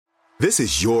This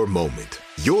is your moment,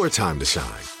 your time to shine,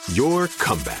 your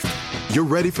comeback. You're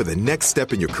ready for the next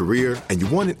step in your career, and you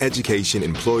want an education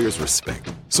employers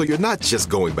respect. So you're not just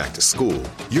going back to school,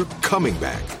 you're coming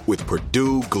back with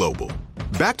Purdue Global.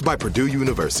 Backed by Purdue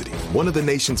University, one of the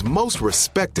nation's most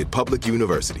respected public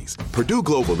universities, Purdue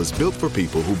Global is built for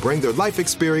people who bring their life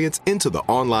experience into the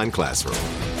online classroom.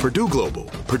 Purdue Global,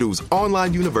 Purdue's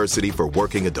online university for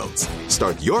working adults.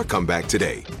 Start your comeback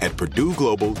today at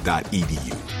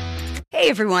purdueglobal.edu. Hey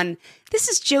everyone, this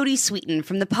is Jodie Sweetin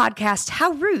from the podcast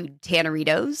How Rude,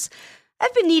 Tanneritos.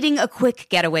 I've been needing a quick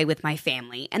getaway with my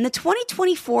family, and the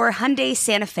 2024 Hyundai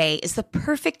Santa Fe is the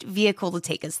perfect vehicle to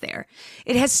take us there.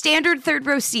 It has standard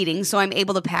third-row seating, so I'm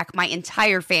able to pack my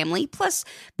entire family, plus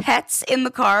pets, in the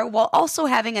car, while also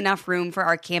having enough room for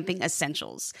our camping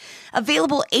essentials.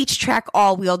 Available H-Track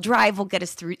all-wheel drive will get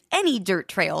us through any dirt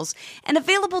trails, and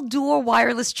available dual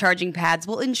wireless charging pads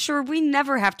will ensure we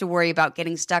never have to worry about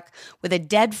getting stuck with a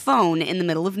dead phone in the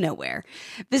middle of nowhere.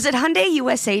 Visit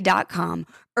HyundaiUSA.com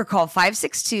or call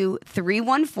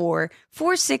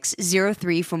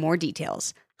 562-314-4603 for more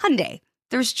details. Hyundai,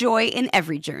 there's joy in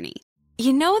every journey.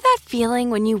 You know that feeling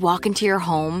when you walk into your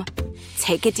home,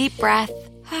 take a deep breath,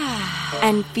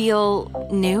 and feel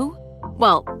new?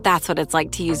 Well, that's what it's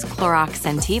like to use Clorox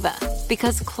Scentiva.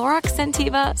 Because Clorox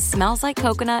Scentiva smells like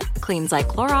coconut, cleans like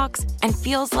Clorox, and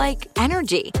feels like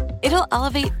energy. It'll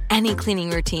elevate any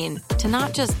cleaning routine to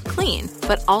not just clean,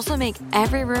 but also make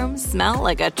every room smell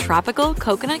like a tropical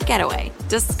coconut getaway.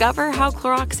 Discover how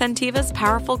Clorox Scentiva's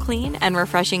powerful clean and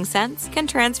refreshing scents can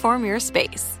transform your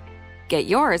space. Get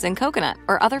yours in coconut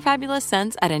or other fabulous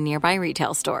scents at a nearby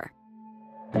retail store.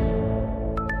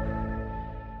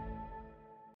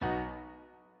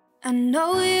 I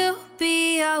know you'll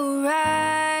be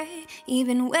alright,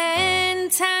 even when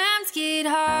times get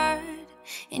hard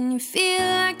and you feel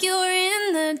like you're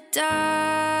in the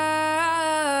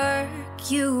dark.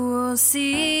 You will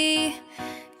see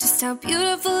just how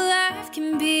beautiful life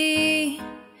can be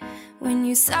when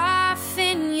you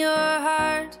soften your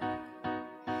heart.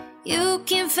 You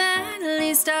can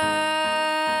finally start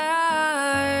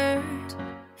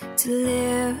to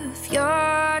live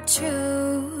your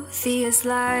truthiest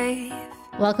life.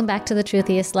 Welcome back to The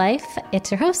Truthiest Life.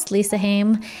 It's your host, Lisa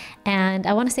Haim, and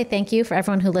I want to say thank you for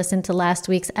everyone who listened to last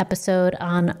week's episode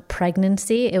on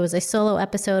pregnancy. It was a solo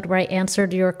episode where I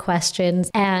answered your questions,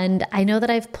 and I know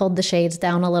that I've pulled the shades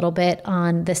down a little bit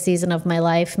on this season of my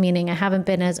life, meaning I haven't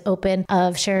been as open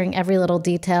of sharing every little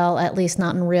detail, at least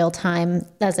not in real time,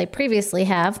 as I previously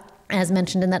have. As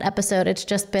mentioned in that episode, it's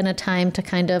just been a time to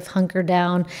kind of hunker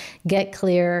down, get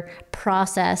clear,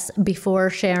 process before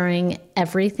sharing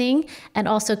everything, and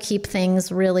also keep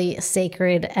things really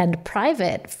sacred and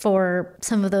private for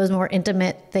some of those more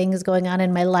intimate things going on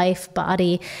in my life,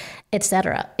 body,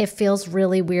 etc. It feels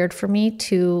really weird for me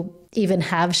to even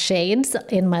have shades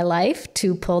in my life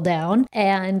to pull down.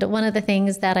 And one of the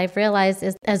things that I've realized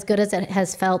is, as good as it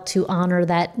has felt to honor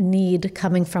that need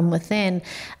coming from within,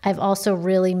 I've also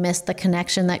really missed the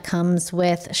connection that comes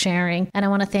with sharing. And I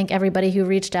want to thank everybody who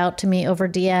reached out to me over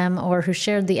DM or who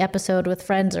shared the episode with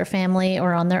friends or family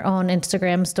or on their own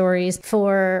Instagram stories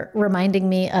for reminding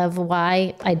me of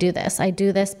why I do this. I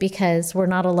do this because we're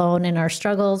not alone in our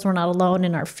struggles. We're not alone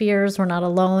in our fears. We're not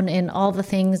alone in all the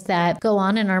things that go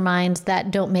on in our minds that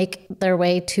don't make their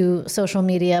way to social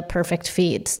media perfect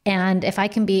feeds. And if I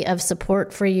can be of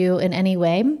support for you in any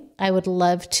way, I would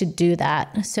love to do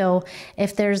that. So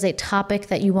if there's a topic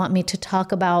that you want me to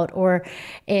talk about, or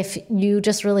if you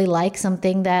just really like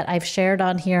something that I've shared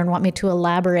on here and want me to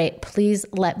elaborate, please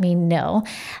let me know.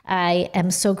 I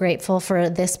am so grateful for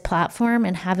this platform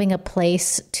and having a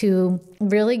place to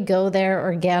really go there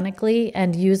organically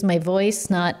and use my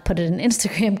voice, not put it in an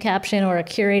Instagram caption or a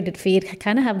curated feed. I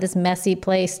kind of have this messy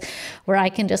place where I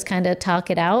can just kind of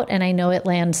talk it out and I know it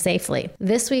lands safely.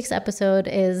 This week's episode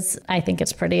is, I think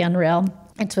it's pretty unreal.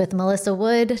 It's with Melissa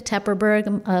Wood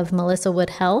Tepperberg of Melissa Wood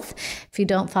Health. If you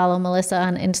don't follow Melissa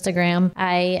on Instagram,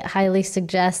 I highly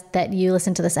suggest that you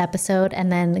listen to this episode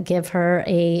and then give her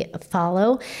a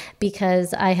follow,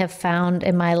 because I have found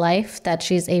in my life that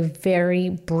she's a very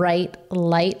bright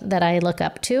light that I look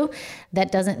up to.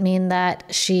 That doesn't mean that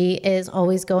she is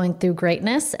always going through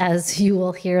greatness, as you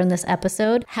will hear in this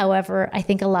episode. However, I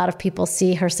think a lot of people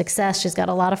see her success. She's got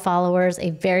a lot of followers, a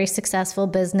very successful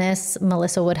business,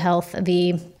 Melissa Wood Health,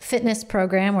 the fitness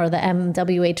program, or the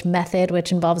MWH method,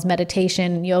 which involves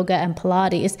meditation, yoga, and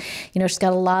Pilates. You know, she's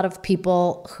got a lot of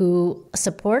people who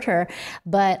support her.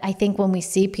 But I think when we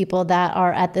see people that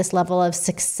are at this level of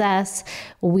success,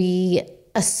 we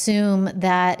assume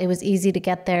that it was easy to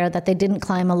get there, that they didn't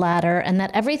climb a ladder, and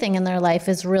that everything in their life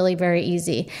is really very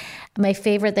easy. My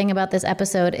favorite thing about this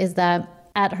episode is that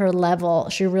at her level,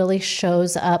 she really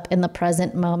shows up in the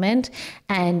present moment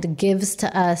and gives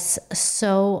to us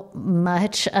so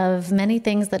much of many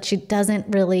things that she doesn't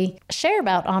really share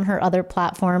about on her other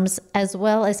platforms, as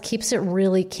well as keeps it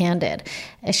really candid.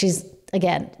 She's,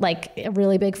 again, like a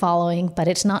really big following, but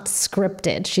it's not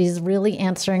scripted. She's really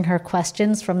answering her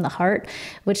questions from the heart,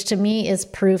 which to me is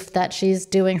proof that she's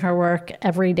doing her work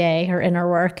every day, her inner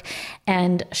work,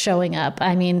 and showing up.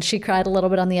 I mean, she cried a little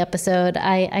bit on the episode.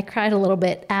 I cried a little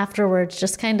bit afterwards,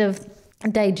 just kind of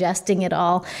digesting it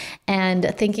all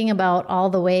and thinking about all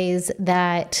the ways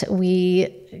that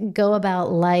we go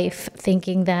about life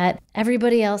thinking that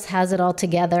everybody else has it all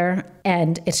together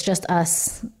and it's just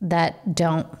us that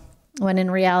don't. When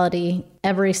in reality,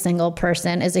 every single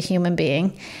person is a human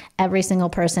being. Every single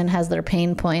person has their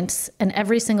pain points, and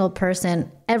every single person,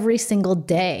 every single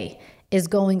day is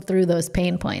going through those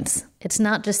pain points. It's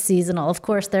not just seasonal. Of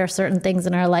course, there are certain things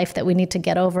in our life that we need to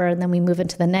get over, and then we move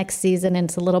into the next season and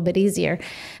it's a little bit easier.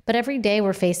 But every day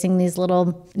we're facing these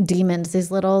little demons,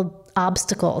 these little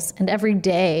obstacles, and every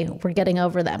day we're getting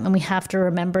over them. And we have to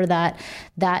remember that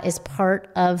that is part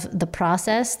of the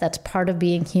process. That's part of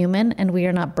being human, and we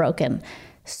are not broken.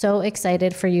 So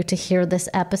excited for you to hear this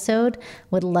episode.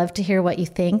 Would love to hear what you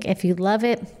think. If you love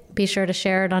it, be sure to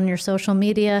share it on your social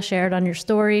media, share it on your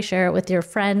story, share it with your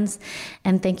friends.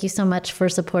 And thank you so much for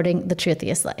supporting The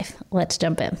Truthiest Life. Let's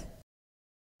jump in.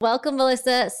 Welcome,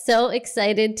 Melissa. So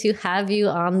excited to have you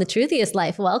on The Truthiest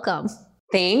Life. Welcome.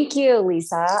 Thank you,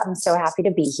 Lisa. I'm so happy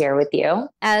to be here with you.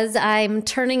 As I'm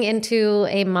turning into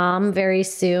a mom very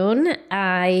soon,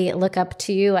 I look up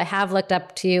to you. I have looked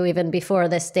up to you even before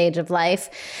this stage of life.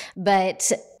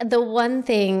 But the one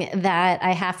thing that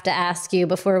I have to ask you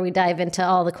before we dive into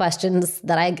all the questions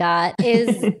that I got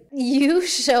is you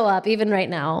show up even right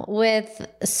now with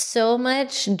so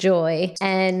much joy,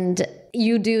 and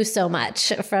you do so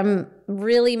much, from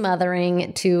really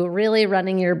mothering to really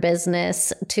running your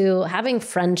business to having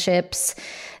friendships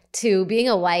to being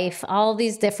a wife, all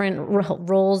these different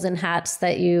roles and hats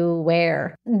that you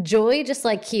wear. Joy just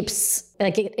like keeps,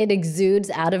 like it exudes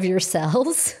out of your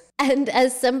cells. And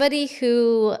as somebody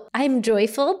who, I'm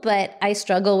joyful, but I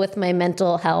struggle with my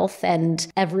mental health and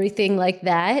everything like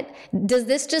that, does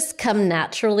this just come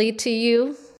naturally to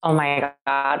you? Oh my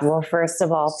God. Well, first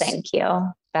of all, thank you.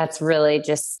 That's really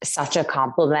just such a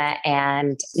compliment.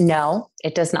 And no,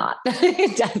 it does not.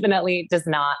 It definitely does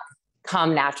not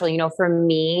come naturally. You know, for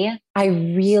me, I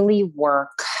really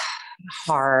work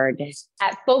hard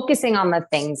at focusing on the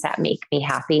things that make me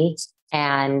happy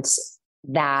and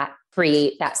that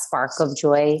create that spark of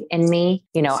joy in me.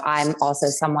 You know, I'm also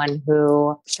someone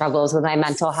who struggles with my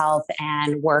mental health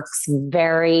and works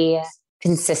very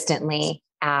consistently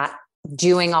at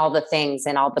doing all the things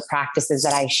and all the practices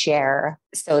that I share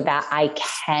so that I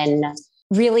can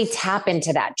really tap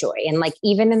into that joy. And like,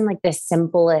 even in like the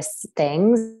simplest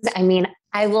things, I mean,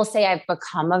 I will say I've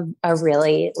become a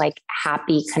really like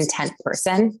happy, content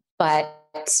person, but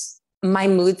my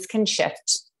moods can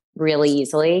shift really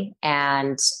easily.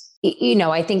 And, you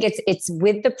know, I think it's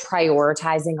with the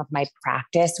prioritizing of my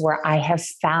practice where I have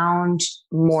found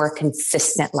more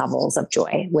consistent levels of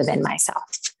joy within myself.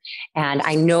 And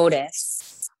I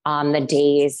notice on the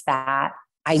days that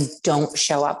I don't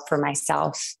show up for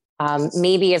myself,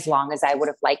 maybe as long as I would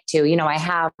have liked to. You know,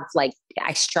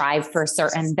 I strive for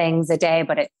certain things a day,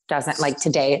 but it doesn't, like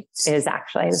today is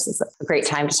actually, this is a great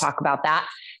time to talk about that.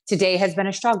 Today has been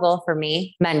a struggle for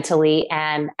me mentally.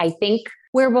 And I think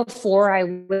where before I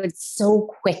would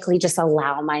so quickly just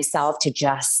allow myself to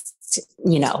just,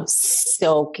 you know,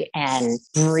 soak and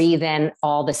breathe in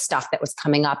all the stuff that was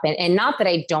coming up. And not that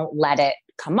I don't let it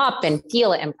come up and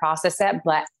feel it and process it,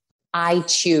 but I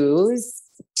choose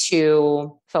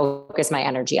to focus my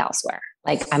energy elsewhere.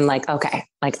 Like, I'm like, okay,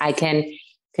 like I can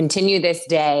continue this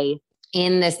day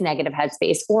in this negative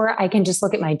headspace, or I can just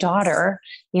look at my daughter,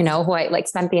 you know, who I like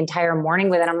spent the entire morning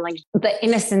with. And I'm like, the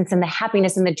innocence and the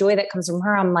happiness and the joy that comes from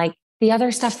her. I'm like, the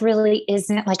other stuff really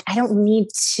isn't, like, I don't need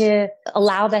to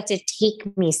allow that to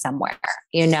take me somewhere,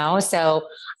 you know? So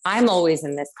I'm always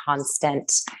in this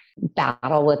constant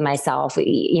battle with myself.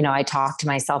 You know, I talk to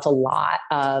myself a lot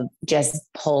of just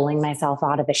pulling myself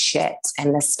out of the shit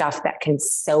and the stuff that can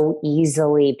so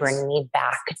easily bring me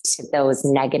back to those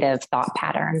negative thought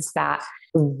patterns that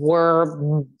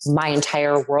were my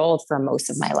entire world for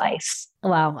most of my life.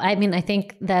 Wow. I mean, I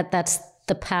think that that's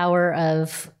the power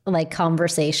of like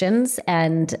conversations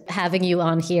and having you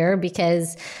on here,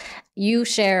 because you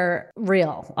share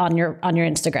real on your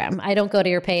Instagram. I don't go to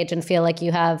your page and feel like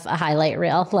you have a highlight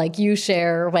reel. Like you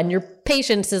share when your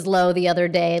patience is low the other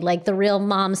day, like the real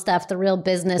mom stuff, the real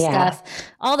business stuff,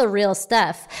 all the real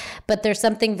stuff. But there's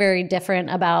something very different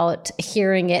about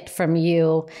hearing it from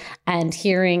you and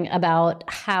hearing about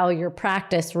how your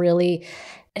practice really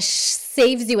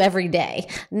saves you every day.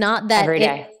 Not that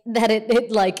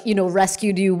it like, you know,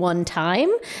 rescued you one time,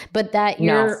 but that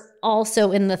you're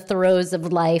also in the throes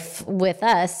of life with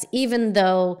us, even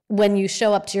though when you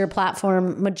show up to your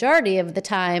platform, majority of the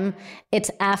time,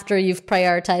 it's after you've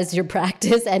prioritized your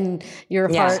practice and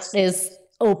your heart is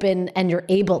open and you're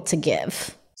able to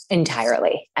give.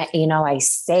 Entirely. I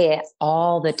say it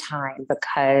all the time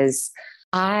because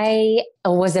I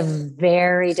was a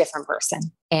very different person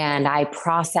and I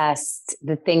processed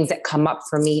the things that come up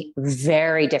for me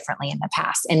very differently in the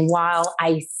past. And while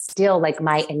I still like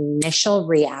my initial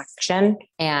reaction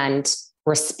and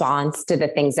response to the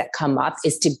things that come up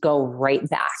is to go right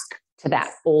back to that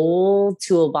old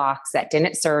toolbox that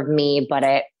didn't serve me, but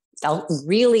it felt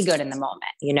really good in the moment,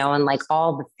 and like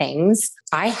all the things,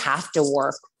 I have to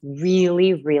work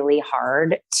really, really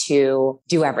hard to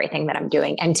do everything that I'm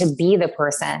doing and to be the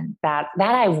person that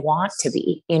I want to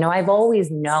be. I've always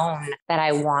known that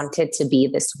I wanted to be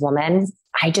this woman.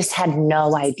 I just had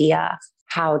no idea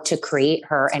how to create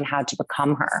her and how to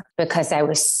become her because I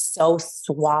was so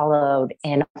swallowed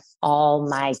in all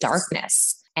my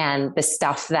darkness and the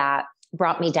stuff that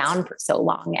brought me down for so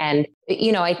long. And,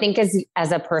 I think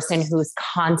as a person who's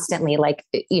constantly like,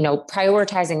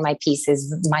 prioritizing my peace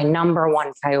is my number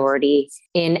one priority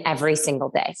in every single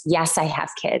day. Yes, I have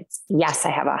kids. Yes,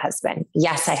 I have a husband.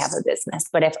 Yes, I have a business.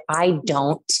 But if I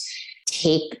don't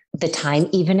take the time,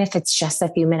 even if it's just a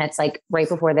few minutes, like right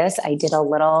before this, I did a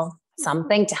little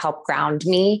something to help ground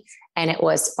me. And it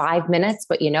was 5 minutes,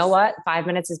 but you know what? 5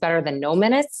 minutes is better than no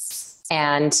minutes.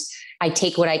 And I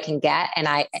take what I can get and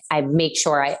I make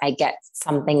sure I get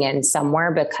something in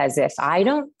somewhere, because if I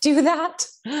don't do that,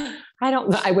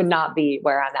 I would not be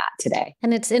where I'm at today.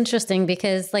 And it's interesting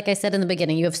because like I said in the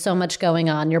beginning, you have so much going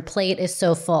on. Your plate is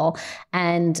so full.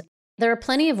 And there are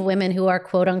plenty of women who are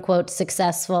quote unquote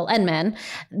successful, and men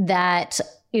that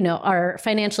are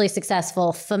financially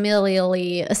successful,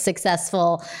 familially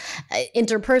successful,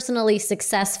 interpersonally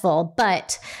successful,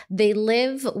 but they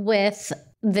live with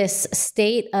this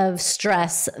state of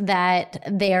stress that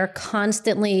they're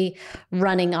constantly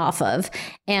running off of.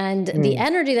 And the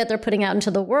energy that they're putting out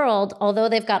into the world, although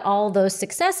they've got all those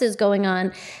successes going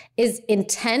on, is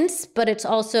intense, but it's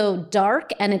also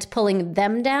dark and it's pulling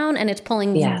them down and it's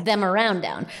pulling them around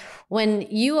down. When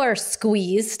you are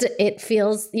squeezed, it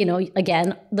feels,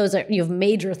 again, you have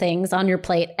major things on your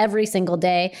plate every single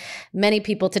day, many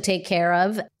people to take care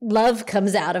of. Love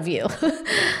comes out of you.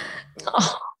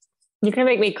 You're going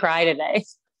to make me cry today.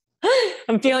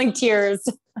 I'm feeling tears.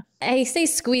 I say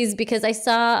squeeze because I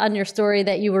saw on your story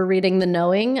that you were reading The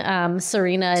Knowing,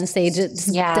 Serena and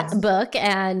Sage's book.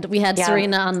 And we had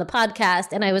Serena on the podcast.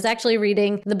 And I was actually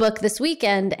reading the book this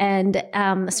weekend. And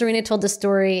Serena told the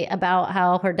story about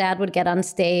how her dad would get on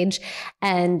stage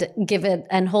and give it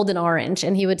and hold an orange.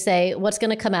 And he would say, what's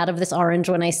going to come out of this orange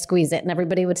when I squeeze it? And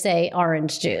everybody would say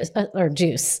orange juice or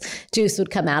juice. Juice would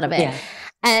come out of it. Yeah.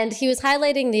 And he was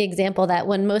highlighting the example that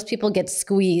when most people get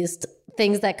squeezed,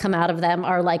 things that come out of them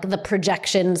are like the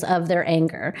projections of their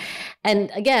anger.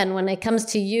 And again, when it comes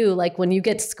to you, like when you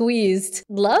get squeezed,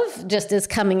 love just is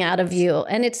coming out of you.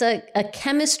 And it's a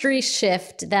chemistry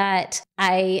shift that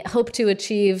I hope to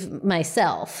achieve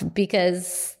myself,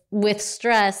 because with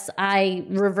stress, I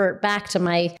revert back to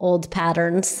my old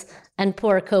patterns and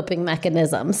poor coping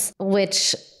mechanisms,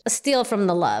 which steal from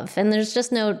the love. And there's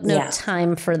just no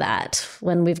time for that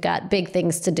when we've got big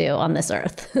things to do on this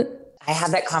earth. I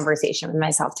had that conversation with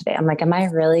myself today. I'm like, am I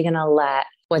really going to let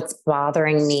what's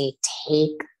bothering me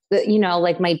take,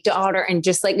 like my daughter, and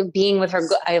just like being with her,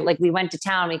 we went to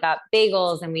town, we got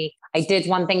bagels and I did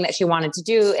one thing that she wanted to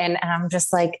do. And I'm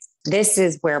just like, this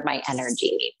is where my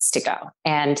energy needs to go.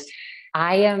 And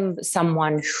I am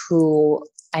someone who,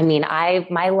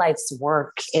 my life's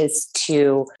work is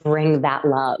to bring that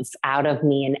love out of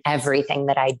me in everything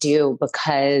that I do,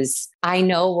 because I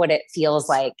know what it feels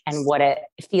like and what it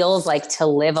feels like to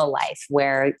live a life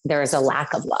where there's a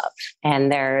lack of love and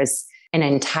there's an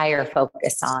entire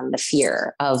focus on the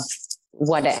fear of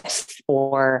what if,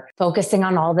 or focusing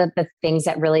on all the things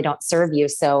that really don't serve you.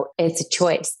 So it's a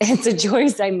choice. It's a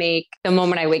choice I make the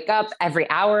moment I wake up, every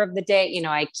hour of the day.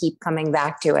 I keep coming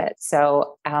back to it.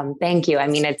 So thank you.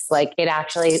 It's like, it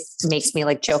actually makes me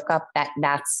like choke up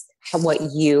that's what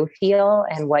you feel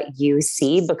and what you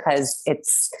see, because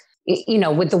it's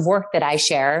with the work that I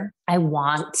share, I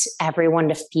want everyone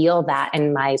to feel that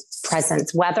in my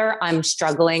presence, whether I'm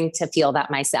struggling to feel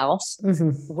that myself,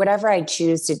 whatever I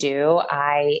choose to do,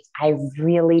 I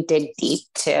really dig deep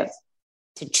to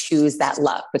choose that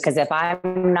love, because if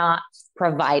I'm not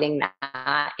providing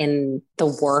that in the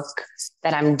work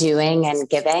that I'm doing and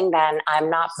giving, then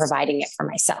I'm not providing it for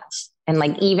myself. And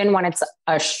like, even when it's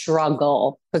a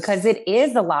struggle, because it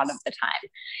is a lot of the time.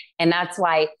 And that's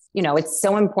why, it's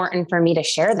so important for me to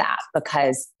share that,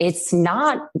 because it's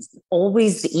not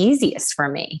always the easiest for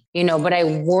me, but I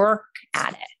work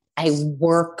at it. I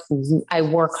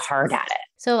work hard at it.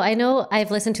 So I know I've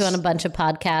listened to on a bunch of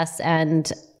podcasts,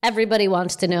 and everybody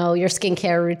wants to know your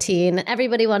skincare routine.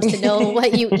 Everybody wants to know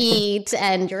what you eat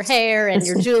and your hair and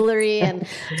your jewelry and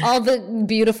all the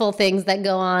beautiful things that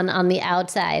go on the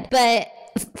outside. But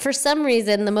for some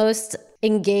reason, the most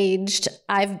engaged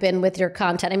I've been with your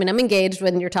content. I mean, I'm engaged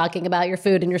when you're talking about your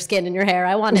food and your skin and your hair.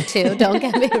 I want it too. Don't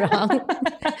get me wrong.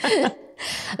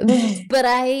 But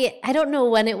I don't know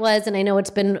when it was, and I know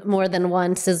it's been more than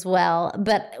once as well.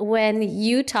 But when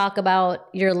you talk about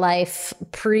your life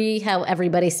pre how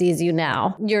everybody sees you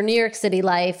now, your New York City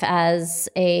life as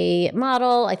a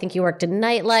model, I think you worked in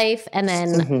nightlife. And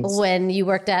then when you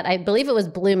worked at, I believe it was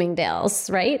Bloomingdale's,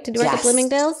 right? Did you work at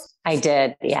Bloomingdale's? I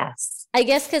did. Yes. I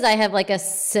guess because I have like a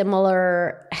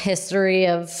similar history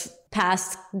of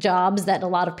past jobs that a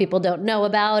lot of people don't know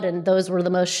about. And those were the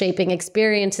most shaping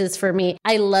experiences for me.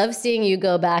 I love seeing you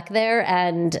go back there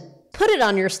and put it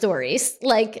on your stories,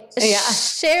 like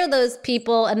share those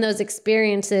people and those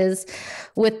experiences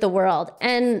with the world.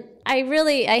 And I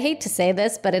hate to say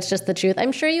this, but it's just the truth.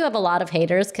 I'm sure you have a lot of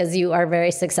haters because you are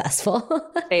very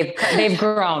successful. They've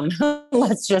grown.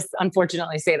 Let's just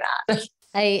unfortunately say that.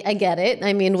 I get it.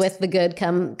 I mean, with the good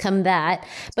come that.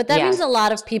 But that means a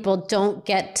lot of people don't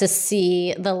get to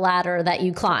see the ladder that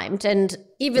you climbed. And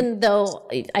even though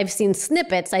I've seen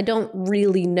snippets, I don't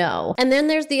really know. And then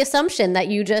there's the assumption that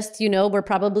you just, were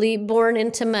probably born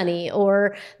into money,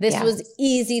 or this was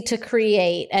easy to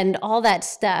create and all that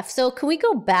stuff. So can we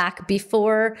go back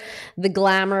before the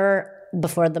glamour,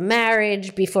 before the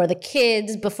marriage, before the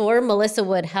kids, before Melissa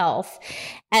Wood Health,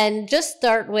 and just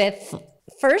start with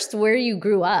first where you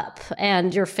grew up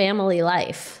and your family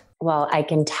life? Well, I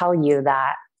can tell you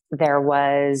that there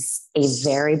was a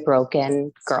very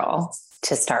broken girl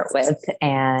to start with.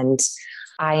 And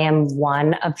I am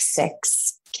one of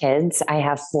 6 kids. I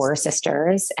have 4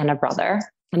 sisters and a brother.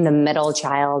 I'm the middle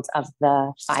child of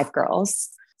the 5 girls.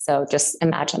 So just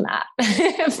imagine that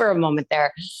for a moment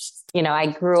there. I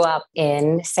grew up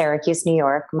in Syracuse, New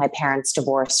York. My parents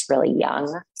divorced really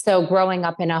young. So growing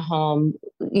up in a home,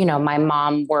 my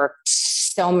mom worked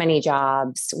so many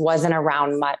jobs, wasn't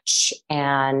around much,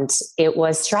 and it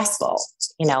was stressful.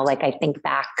 I think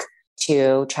back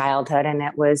to childhood and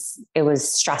it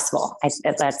was stressful.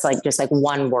 That's just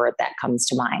one word that comes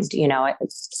to mind.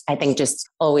 I think just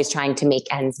always trying to make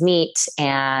ends meet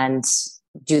and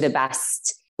do the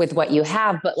best with what you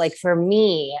have. But for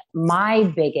me, my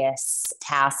biggest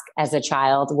task as a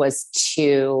child was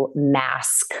to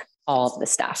mask all of the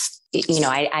stuff.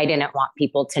 I didn't want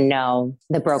people to know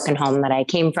the broken home that I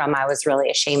came from. I was really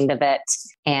ashamed of it.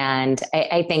 And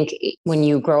I think when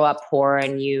you grow up poor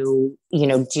and you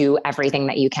do everything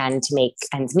that you can to make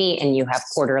ends meet, and you have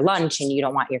quarter lunch and you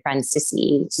don't want your friends to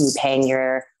see you paying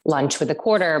your lunch with a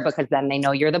quarter, because then they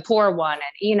know you're the poor one.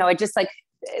 And, it just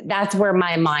that's where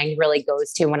my mind really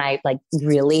goes to when I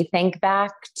really think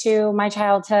back to my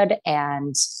childhood.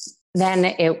 And then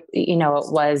it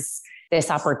was this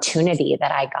opportunity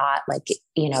that I got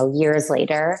years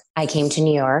later. I came to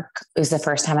New York. It was the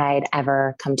first time I had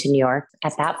ever come to New York.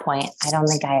 At that point, I don't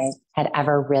think I had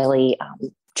ever really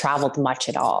traveled much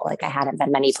at all. I hadn't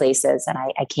been many places, and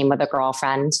I came with a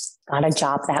girlfriend, got a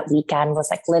job that weekend, was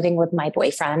living with my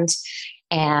boyfriend,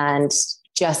 and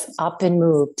just up and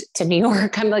moved to New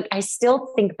York. I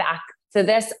still think back to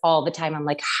this all the time. I'm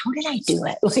how did I do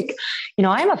it?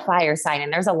 I'm a fire sign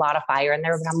and there's a lot of fire in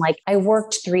there, but I'm I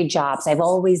worked 3 jobs. I've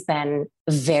always been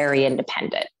very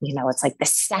independent. It's the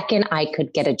second I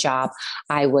could get a job,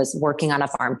 I was working on a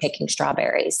farm picking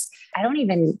strawberries. I don't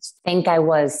even think I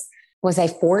was I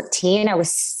 14? I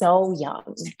was so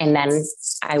young. And then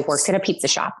I worked at a pizza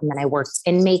shop, and then I worked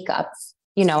in makeup.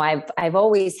 I've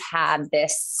always had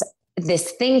this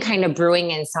thing kind of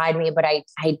brewing inside me, but I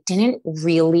didn't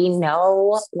really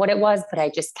know what it was, but I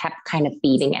just kept kind of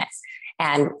feeding it.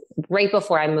 And right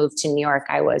before I moved to New York,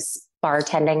 I was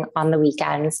bartending on the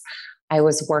weekends. I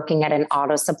was working at an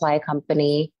auto supply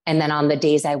company. And then on the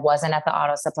days I wasn't at the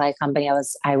auto supply company,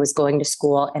 I was going to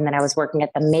school. And then I was working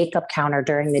at the makeup counter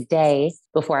during the day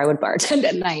before I would bartend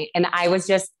at night. And I was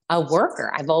just a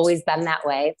worker. I've always been that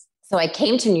way. So I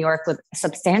came to New York with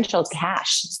substantial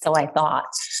cash. So I thought,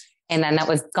 and then that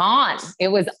was gone. It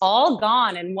was all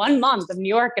gone in 1 month of New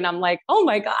York. And I'm like, oh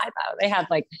my God, they had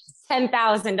like $10,000.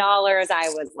 I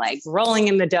was like rolling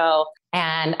in the dough.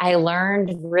 And I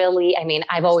learned really, I mean,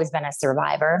 I've always been a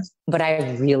survivor, but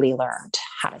I really learned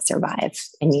how to survive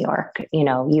in New York. You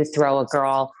know, you throw a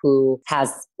girl who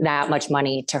has that much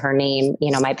money to her name.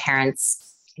 You know, my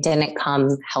parents didn't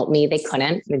come help me. They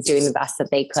couldn't. They were doing the best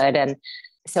that they could. And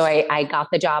so I got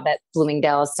the job at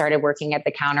Bloomingdale's, started working at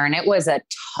the counter, and it was a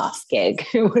tough gig.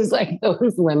 It was like,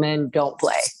 those women don't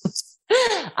play.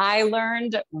 I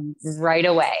learned right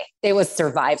away. It was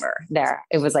Survivor there.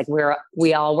 It was like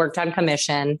we all worked on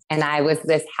commission, and I was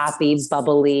this happy,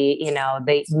 bubbly, you know,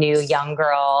 the new young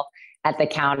girl at the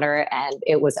counter, and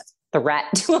it was a threat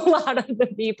to a lot of the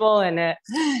people, and it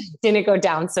didn't go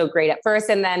down so great at first.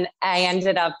 And then I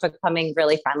ended up becoming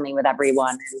really friendly with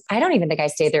everyone. And I don't even think I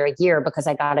stayed there a year because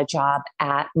I got a job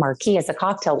at Marquis as a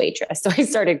cocktail waitress. So I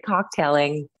started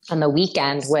cocktailing on the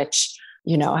weekend, which,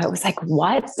 you know, I was like,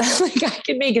 what? Like, I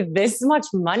could make this much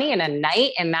money in a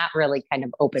night. And that really kind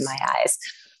of opened my eyes.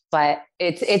 But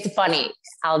it's funny.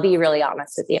 I'll be really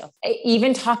honest with you.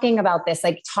 Even talking about this,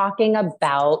 like talking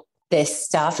about this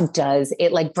stuff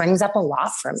it brings up a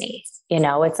lot for me. You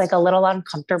know, it's like a little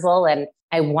uncomfortable, and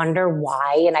I wonder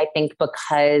why. And I think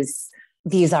because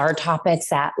these are topics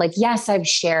that, like, yes, I've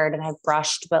shared and I've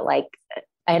brushed, but like,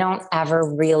 I don't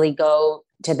ever really go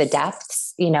to the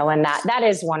depths, you know, and that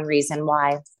is one reason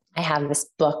why I have this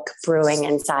book brewing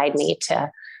inside me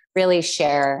to really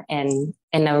share in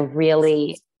a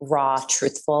really raw,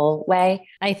 truthful way.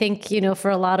 I think, you know,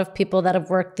 for a lot of people that have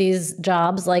worked these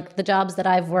jobs, like the jobs that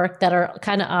I've worked that are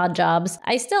kind of odd jobs,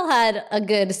 I still had a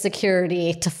good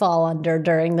security to fall under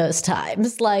during those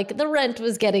times. Like the rent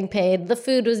was getting paid, the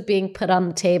food was being put on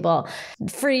the table.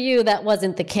 For you, that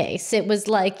wasn't the case. It was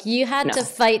like you had to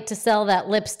fight to sell that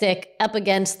lipstick up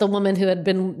against the woman who had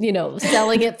been, you know,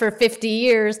 selling it for 50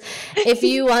 years if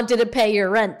you wanted to pay your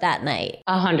rent that night.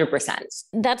 100%.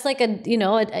 That's like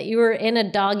you were in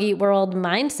a dog eat world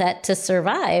mindset to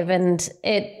survive. And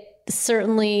it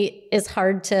certainly is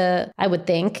hard I would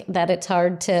think that it's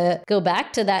hard to go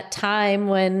back to that time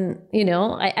when, you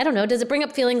know, I don't know, does it bring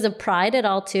up feelings of pride at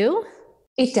all too?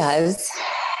 It does.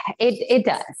 It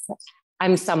does.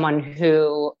 I'm someone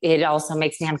who it also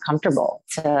makes me uncomfortable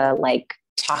to like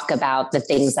talk about the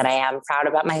things that I am proud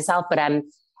about myself, but I'm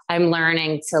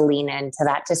learning to lean into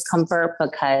that discomfort,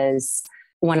 because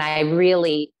when I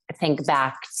really think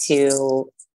back to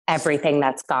everything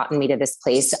that's gotten me to this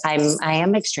place, I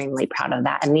am extremely proud of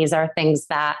that. And these are things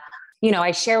that, you know,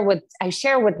 I share with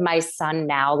my son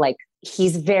now. Like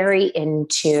Benjamin's very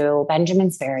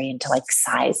into like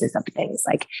sizes of things.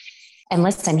 Like, and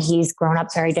listen, he's grown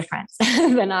up very different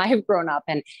than I've grown up.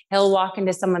 And he'll walk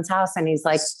into someone's house and he's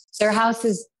like, their house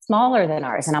is smaller than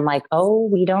ours. And I'm like, oh,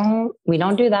 we don't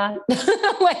do that.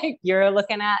 Like you're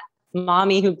looking at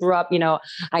mommy who grew up, you know,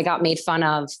 I got made fun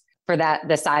of for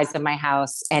the size of my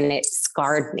house, and it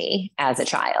scarred me as a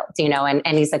child, you know,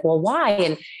 and he's like, well,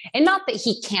 why? And not that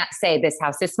he can't say this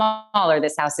house is smaller,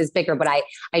 this house is bigger, but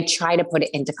I try to put it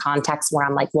into context where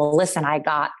I'm like, well, listen, I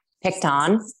got picked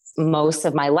on most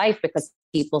of my life because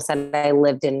people said I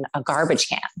lived in a garbage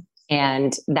can,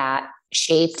 and that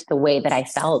shaped the way that I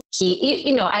felt.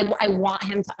 I want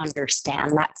him to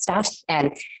understand that stuff.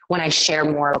 And when I share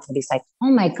more with him, he's like, oh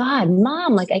my God,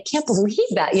 Mom, like, I can't believe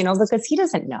that, you know, because he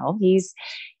doesn't know. He's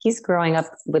growing up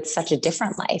with such a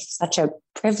different life, such a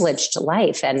privileged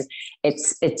life. And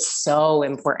it's so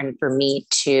important for me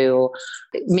to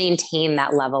maintain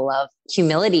that level of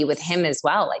humility with him as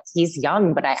well. Like he's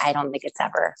young, but I don't think it's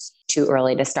ever too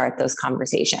early to start those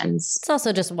conversations. It's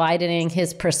also just widening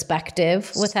his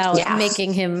perspective without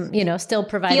making him, you know, still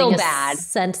providing feel a bad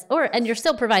sense, and you're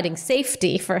still providing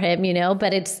safety for him, you know,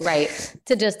 but it's right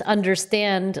to just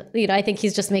understand, you know, I think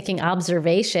he's just making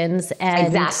observations, and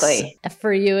exactly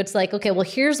for you, it's like, okay, well,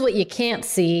 here's what you can't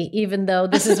see, even though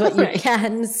this is what you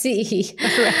can see.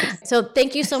 Right. So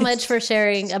thank you so much for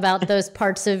sharing about those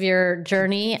parts of your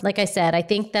journey. Like I said, I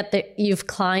think that you've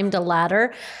climbed a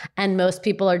ladder, and most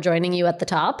people are joining you at the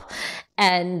top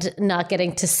and not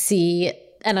getting to see.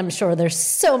 And I'm sure there's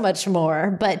so much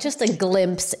more, but just a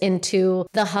glimpse into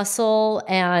the hustle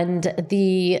and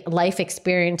the life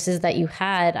experiences that you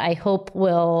had, I hope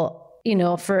will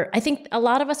I think a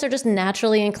lot of us are just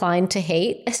naturally inclined to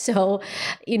hate. So,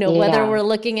 whether we're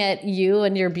looking at you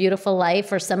and your beautiful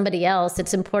life or somebody else,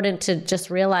 it's important to just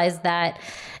realize that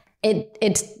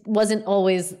it wasn't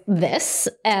always this.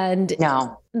 And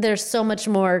there's so much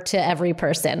more to every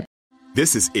person.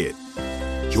 This is it.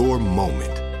 Your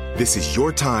moment. This is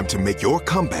your time to make your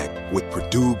comeback with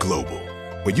Purdue Global.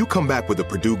 When you come back with a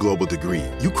Purdue Global degree,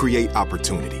 you create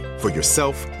opportunity for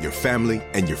yourself, your family,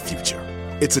 and your future.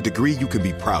 It's a degree you can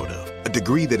be proud of, a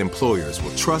degree that employers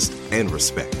will trust and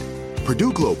respect.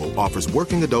 Purdue Global offers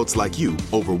working adults like you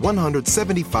over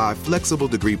 175 flexible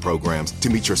degree programs to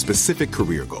meet your specific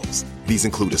career goals. These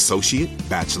include associate,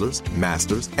 bachelor's,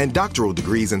 master's, and doctoral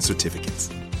degrees and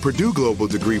certificates. Purdue Global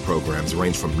degree programs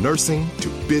range from nursing to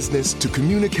business to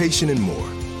communication and more.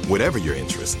 Whatever your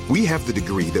interest, we have the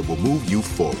degree that will move you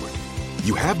forward.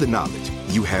 You have the knowledge,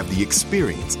 you have the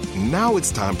experience. Now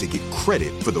it's time to get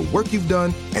credit for the work you've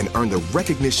done and earn the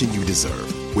recognition you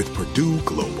deserve with Purdue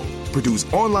Global,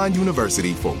 Purdue's online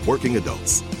university for working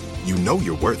adults. You know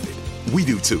you're worth it. We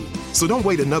do too. So don't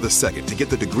wait another second to get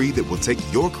the degree that will take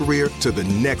your career to the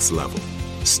next level.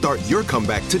 Start your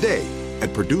comeback today at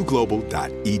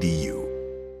purdueglobal.edu.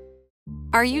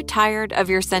 Are you tired of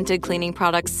your scented cleaning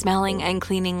products smelling and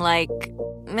cleaning like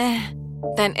meh?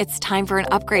 Then it's time for an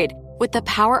upgrade with the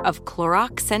power of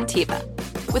Clorox Scentiva.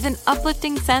 With an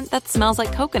uplifting scent that smells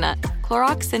like coconut,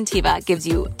 Clorox Scentiva gives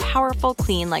you powerful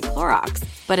clean like Clorox,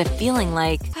 but a feeling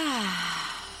like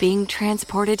being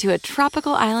transported to a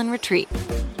tropical island retreat.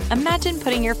 Imagine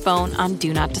putting your phone on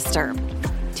Do Not Disturb,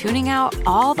 tuning out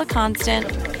all the constant,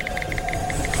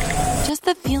 just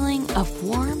the feeling of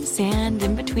warm sand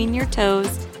in between your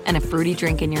toes and a fruity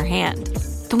drink in your hand.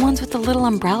 The ones with the little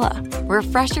umbrella.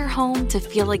 Refresh your home to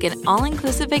feel like an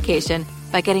all-inclusive vacation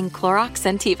by getting Clorox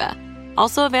Scentiva.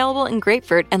 Also available in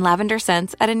grapefruit and lavender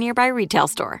scents at a nearby retail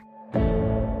store.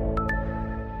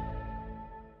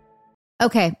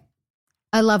 Okay.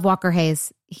 I love Walker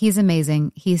Hayes. He's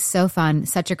amazing. He's so fun,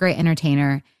 such a great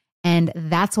entertainer. And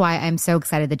that's why I'm so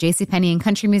excited that JCPenney and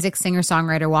country music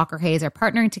singer-songwriter Walker Hayes are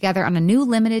partnering together on a new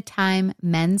limited-time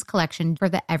men's collection for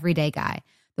the everyday guy.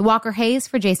 The Walker Hayes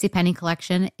for JCPenney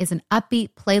collection is an upbeat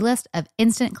playlist of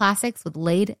instant classics with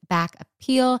laid-back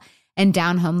appeal and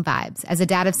down-home vibes. As a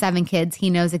dad of 7 kids,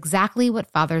 he knows exactly what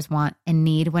fathers want and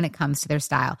need when it comes to their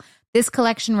style. This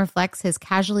collection reflects his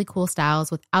casually cool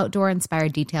styles with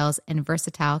outdoor-inspired details and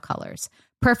versatile colors.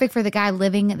 Perfect for the guy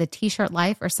living the t-shirt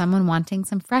life or someone wanting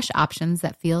some fresh options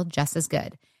that feel just as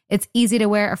good. It's easy to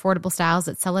wear, affordable styles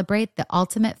that celebrate the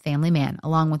ultimate family man,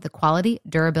 along with the quality,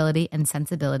 durability, and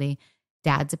sensibility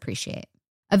dads appreciate.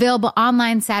 Available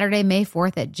online Saturday, May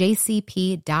 4th at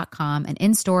jcp.com and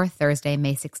in-store Thursday,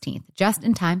 May 16th, just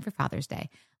in time for Father's Day.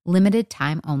 Limited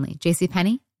time only.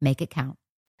 JCPenney, make it count.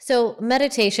 So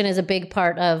meditation is a big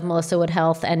part of Melissa Wood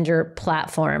Health and your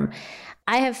platform.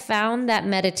 I have found that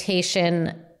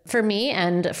meditation for me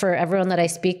and for everyone that I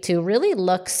speak to really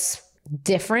looks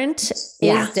different,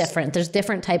 is different. There's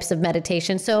different types of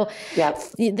meditation. So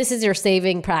this is your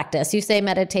saving practice. You say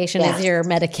meditation is your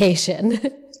medication.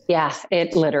 Yeah,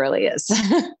 it literally is.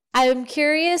 I'm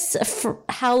curious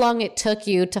how long it took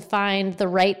you to find the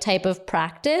right type of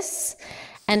practice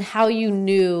and how you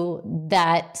knew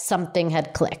that something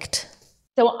had clicked.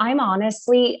 So I'm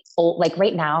honestly, like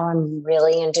right now, I'm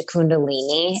really into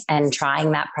Kundalini and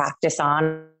trying that practice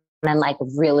on and like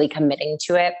really committing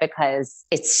to it because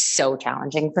it's so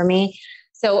challenging for me.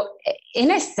 So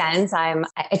in a sense,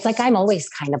 it's like I'm always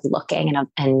kind of looking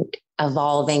and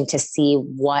evolving to see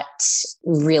what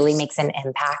really makes an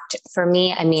impact for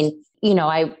me. I mean,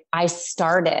 I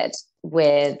started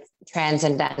with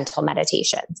transcendental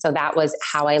meditation. So that was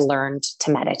how I learned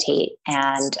to meditate.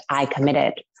 And I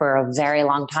committed for a very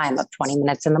long time of 20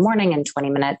 minutes in the morning and 20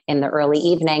 minutes in the early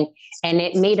evening. And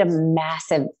it made a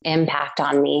massive impact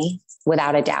on me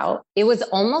without a doubt. It was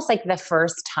almost like the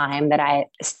first time that I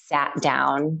sat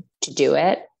down to do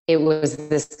it. It was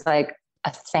this like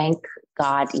a thank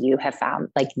God you have found,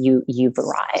 like you've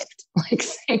arrived. Like,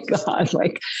 thank God,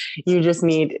 like you just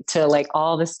need to like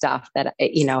all the stuff that,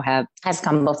 has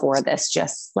come before this,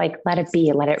 just like, let it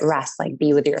be, let it rest, like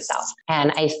be with yourself.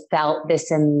 And I felt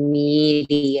this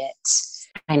immediate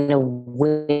kind of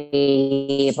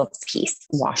wave of peace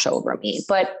wash over me.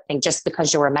 But just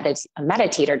because you're a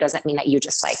meditator doesn't mean that you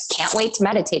just like can't wait to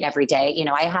meditate every day.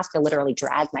 I have to literally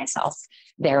drag myself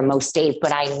there most days,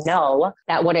 but I know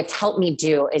that what it's helped me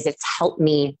do is it's helped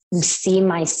me see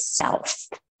myself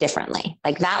differently.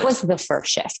 Like that was the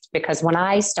first shift, because when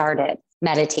I started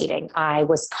meditating, I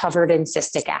was covered in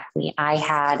cystic acne. I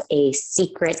had a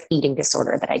secret eating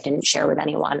disorder that I didn't share with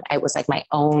anyone. It was like my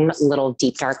own little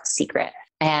deep, dark secret.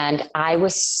 And I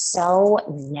was so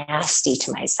nasty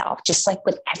to myself, just like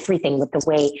with everything, with the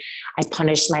way I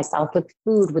punished myself with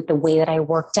food, with the way that I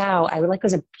worked out. I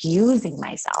was abusing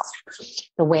myself,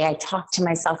 the way I talked to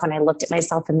myself when I looked at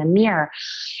myself in the mirror.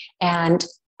 And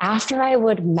after I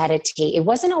would meditate, it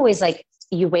wasn't always like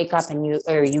you wake up and you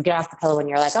get off the pillow and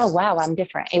you're like, oh, wow, I'm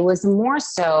different. It was more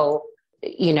so,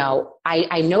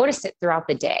 I noticed it throughout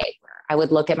the day. I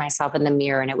would look at myself in the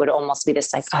mirror and it would almost be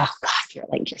this like, oh God, you're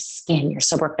like your skin, you're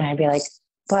so broken. And I'd be like,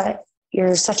 but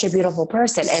you're such a beautiful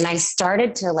person. And I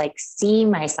started to like see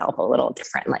myself a little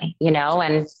differently,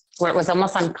 and where it was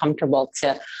almost uncomfortable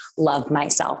to love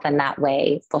myself in that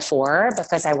way before,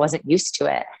 because I wasn't used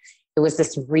to it. It was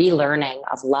this relearning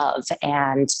of love.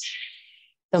 And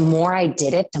the more I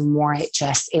did it, the more it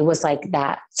was like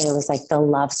the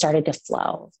love started to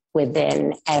flow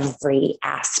within every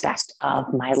aspect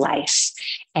of my life.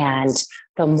 And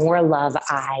the more love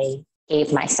I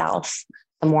gave myself,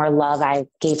 the more love I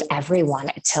gave everyone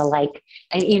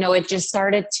it just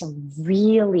started to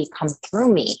really come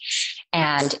through me.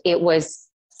 And it was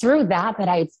through that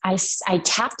I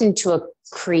tapped into a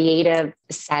creative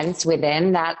sense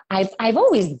within that. I've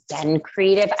always been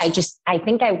creative. I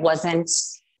think I wasn't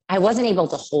able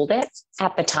to hold it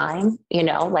at the time,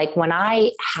 like when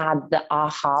I had the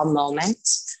aha moment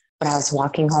when I was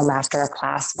walking home after a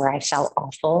class where I felt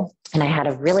awful. And I had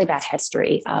a really bad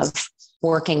history of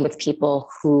working with people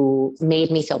who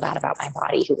made me feel bad about my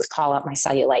body, who would call out my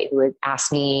cellulite, who would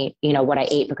ask me, what I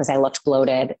ate because I looked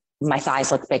bloated, my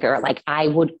thighs looked bigger. Like I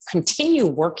would continue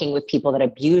working with people that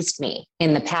abused me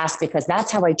in the past because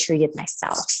that's how I treated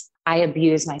myself. I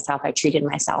abused myself. I treated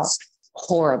myself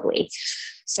horribly.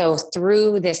 So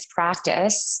through this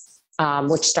practice,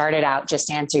 which started out, just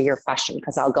to answer your question,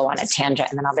 because I'll go on a tangent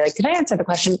and then I'll be like, did I answer the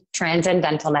question?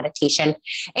 Transcendental meditation.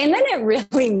 And then it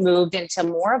really moved into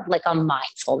more of like a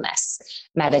mindfulness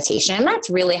meditation. And that's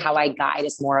really how I guide,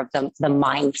 is more of the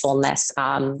mindfulness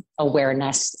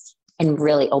awareness and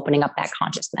really opening up that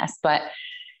consciousness. But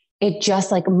it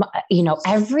just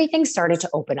everything started to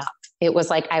open up. It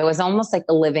was like, I was almost like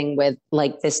living with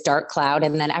like this dark cloud,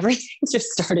 and then everything just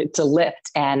started to lift.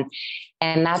 And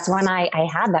that's when I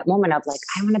had that moment of like,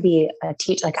 I want to be a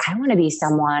teacher. Like, I want to be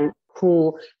someone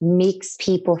who makes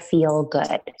people feel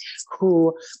good,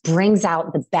 who brings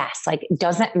out the best, like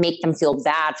doesn't make them feel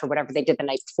bad for whatever they did the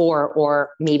night before, or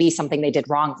maybe something they did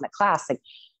wrong in the class. Like,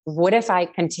 what if I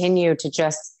continue to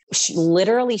just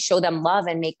literally show them love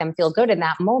and make them feel good in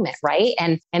that moment. Right.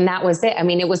 And that was it. I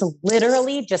mean, it was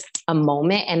literally just a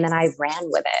moment, and then I ran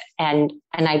with it. And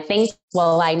I think,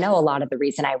 I know a lot of the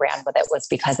reason I ran with it was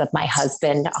because of my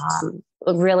husband,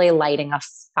 really lighting a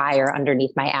fire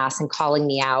underneath my ass and calling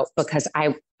me out, because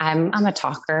I'm a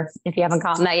talker, if you haven't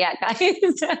gotten that yet, guys.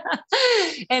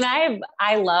 And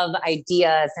I love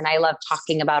ideas and I love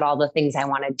talking about all the things I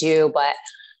want to do, but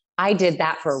I did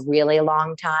that for a really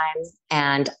long time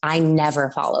and I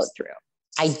never followed through.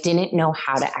 I didn't know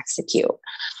how to execute.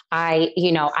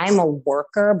 I'm a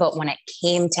worker, but when it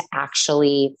came to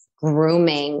actually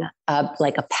grooming a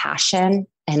passion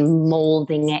and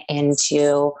molding it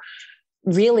into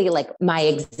really like my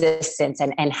existence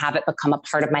and have it become a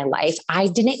part of my life, I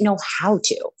didn't know how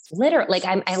to. Literally,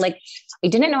 I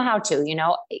didn't know how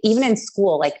to, even in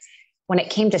school, like when it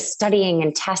came to studying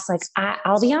and tests, like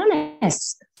I'll be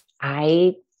honest,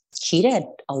 I cheated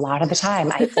a lot of the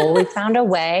time. I always found a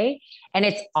way, and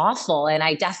it's awful. And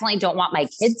I definitely don't want my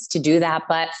kids to do that.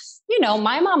 But,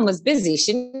 my mom was busy.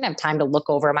 She didn't have time to look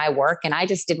over my work, and I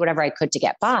just did whatever I could to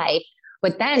get by.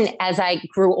 But then as I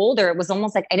grew older, it was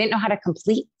almost like I didn't know how to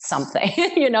complete something.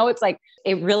 It's like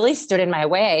it really stood in my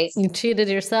way. You cheated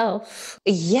yourself.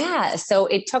 Yeah. So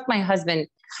it took my husband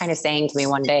kind of saying to me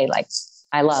one day, like,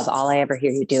 I love all I ever hear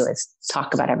you do is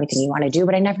talk about everything you want to do,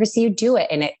 but I never see you do it.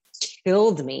 And it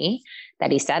killed me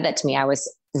that he said that to me. I was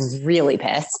really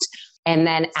pissed. And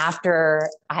then after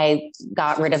I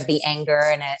got rid of the anger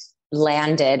and it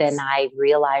landed, and I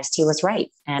realized he was right.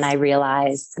 And I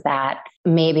realized that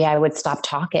maybe I would stop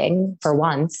talking for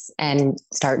once and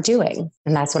start doing.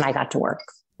 And that's when I got to work.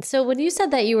 So when you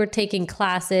said that you were taking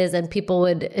classes and people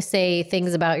would say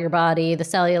things about your body, the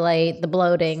cellulite, the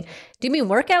bloating, do you mean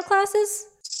workout classes?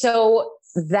 So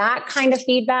that kind of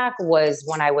feedback was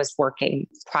when I was working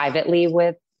privately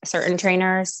with certain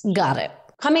trainers. Got it.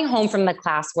 Coming home from the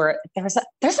class where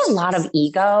there's a lot of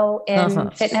ego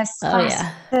in fitness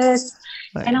classes.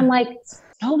 Yeah. And I'm like,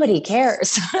 nobody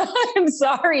cares. I'm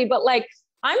sorry, but like,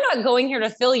 I'm not going here to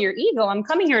fill your ego. I'm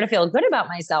coming here to feel good about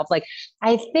myself. Like,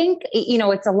 I think,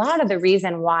 it's a lot of the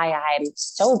reason why I'm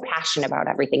so passionate about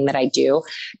everything that I do,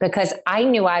 because I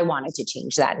knew I wanted to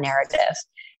change that narrative.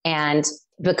 And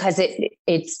because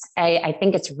I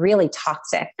think it's really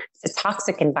toxic. It's a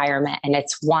toxic environment. And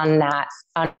it's one that,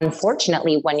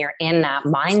 unfortunately, when you're in that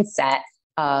mindset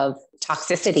of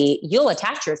toxicity, you'll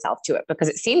attach yourself to it because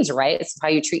it seems right. It's how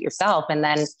you treat yourself. And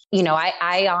then,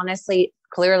 I honestly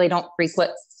clearly don't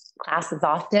frequent classes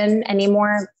often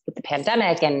anymore with the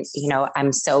pandemic. And,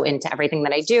 I'm so into everything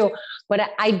that I do,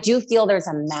 but I do feel there's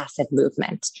a massive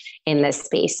movement in this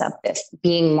space of this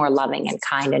being more loving and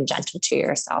kind and gentle to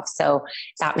yourself. So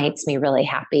that makes me really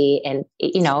happy. And,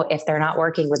 if they're not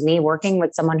working with me, working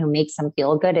with someone who makes them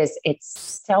feel good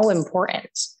it's so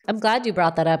important. I'm glad you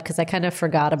brought that up because I kind of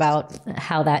forgot about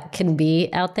how that can be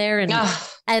out there.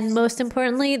 And most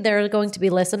importantly, there are going to be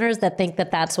listeners that think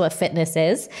that that's what fitness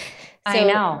is. So, I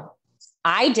know.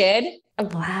 I did.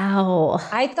 Wow.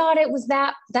 I thought it was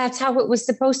that's how it was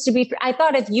supposed to be. I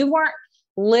thought if you weren't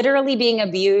literally being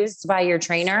abused by your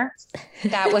trainer,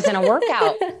 that wasn't a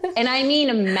workout. And I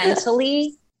mean,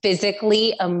 mentally,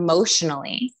 physically,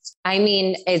 emotionally. I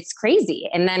mean, it's crazy.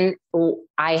 And then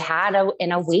I had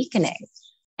an awakening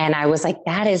and I was like,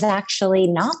 that is actually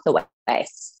not the way.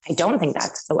 I don't think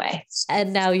that's the way.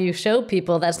 And now you show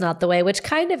people that's not the way, which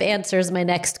kind of answers my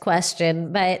next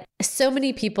question. But so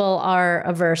many people are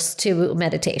averse to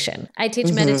meditation. I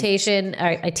teach meditation.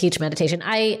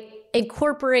 I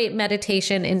incorporate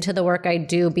meditation into the work I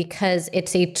do because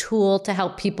it's a tool to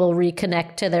help people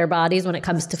reconnect to their bodies when it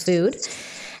comes to food.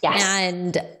 Yes.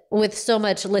 And with so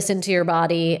much listen to your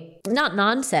body, not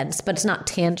nonsense, but it's not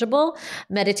tangible.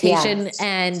 Meditation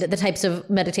and the types of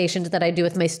meditations that I do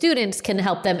with my students can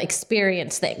help them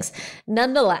experience things.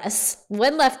 Nonetheless,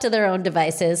 when left to their own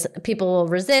devices, people will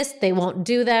resist. They won't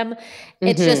do them.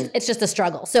 It's just a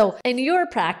struggle. So in your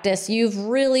practice, you've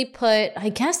really put, I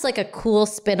guess, like a cool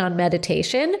spin on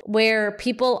meditation where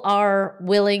people are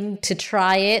willing to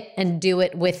try it and do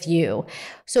it with you.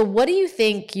 So what do you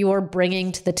think you're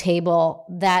bringing to the table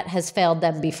that has failed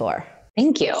them before?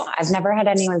 Thank you. I've never had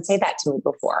anyone say that to me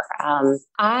before.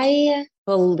 I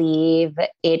believe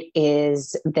it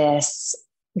is this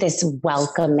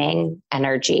welcoming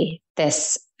energy,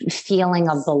 this feeling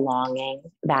of belonging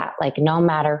that, like, no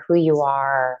matter who you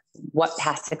are, what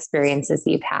past experiences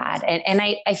you've had. And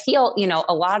I feel,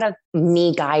 a lot of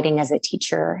me guiding as a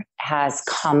teacher has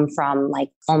come from like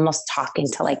almost talking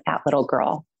to like that little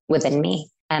girl within me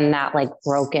and that like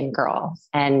broken girl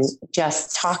and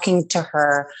just talking to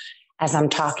her as I'm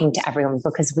talking to everyone,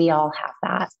 because we all have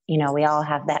that, we all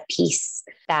have that piece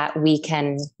that we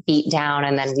can beat down.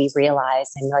 And then we realize,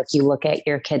 and like, you look at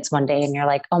your kids one day and you're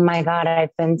like, oh my God,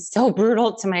 I've been so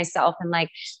brutal to myself. And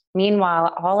like,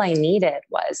 meanwhile, all I needed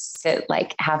was to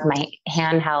like have my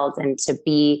hand held and to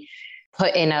be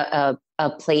put in a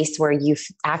place where you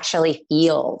actually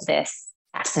feel this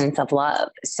essence of love.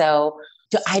 So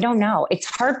I don't know. It's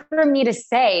hard for me to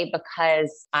say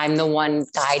because I'm the one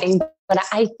guiding, but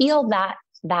I feel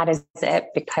that is it,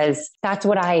 because that's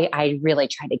what I really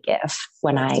try to give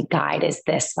when I guide, is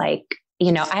this like,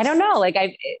 I don't know, like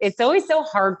it's always so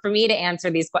hard for me to answer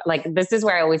these, like, this is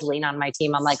where I always lean on my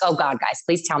team. I'm like, oh God, guys,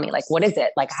 please tell me, like, what is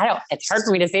it? Like, it's hard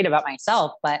for me to say it about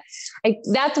myself, but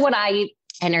that's what I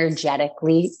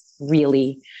energetically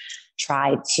really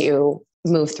try to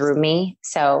move through me.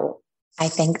 So I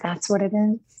think that's what it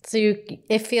is. So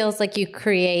it feels like you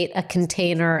create a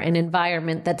container, an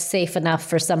environment that's safe enough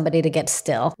for somebody to get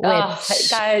still. God,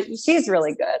 she's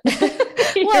really good.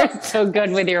 You're so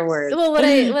good with your words. Well, what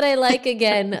I like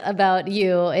again about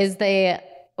you is the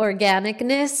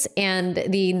organicness and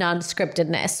the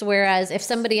non-scriptedness. Whereas if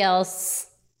somebody else,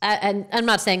 and I'm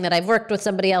not saying that I've worked with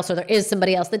somebody else or there is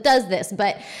somebody else that does this,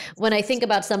 but when I think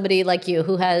about somebody like you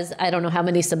who has, I don't know how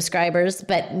many subscribers,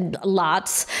 but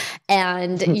lots,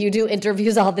 and you do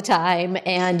interviews all the time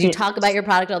and you talk about your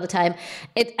product all the time,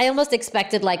 I almost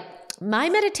expected like, my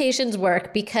meditations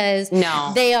work because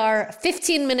they are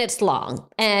 15 minutes long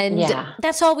and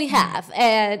that's all we have.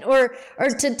 And, or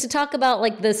to talk about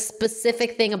like the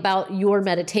specific thing about your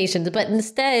meditations, but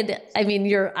instead, I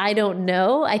mean, I don't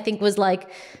know, I think was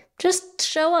like, just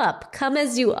show up, come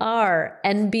as you are,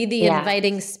 and be the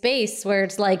inviting space where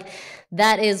it's like,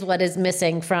 that is what is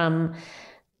missing from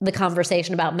the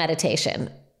conversation about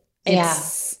meditation.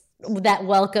 It's that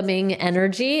welcoming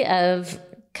energy of,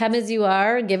 come as you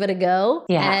are, give it a go,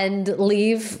 and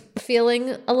leave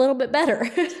feeling a little bit better.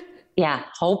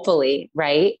 Hopefully,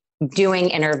 right? Doing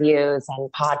interviews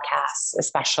and podcasts,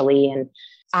 especially. And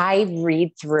I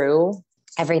read through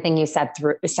everything you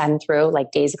send through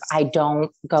like days ago. I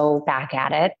don't go back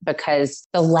at it because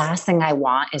the last thing I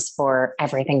want is for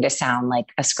everything to sound like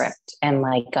a script and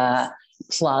like a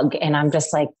plug. And I'm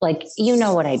just like, you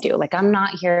know what I do? Like, I'm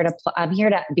not here to, I'm here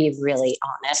to be really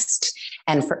honest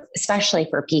And especially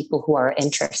for people who are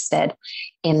interested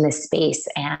in this space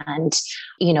and,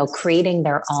 creating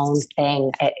their own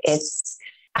thing.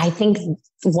 I think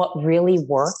what really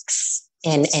works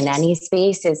in any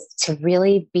space is to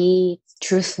really be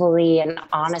truthfully and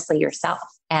honestly yourself.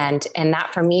 And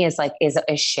that for me is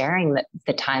sharing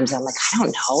the times I'm like, I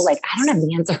don't know, like, I don't have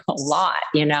the answer a lot,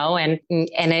 and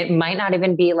it might not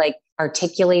even be like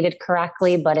articulated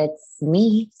correctly, but it's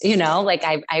me,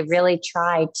 I really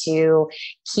try to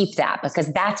keep that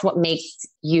because that's what makes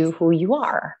you who you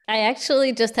are. I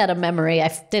actually just had a memory.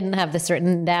 I didn't have this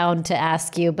written down to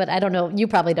ask you, but I don't know. You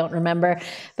probably don't remember,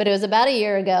 but it was about a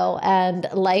year ago and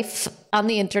life on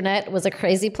the internet was a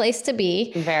crazy place to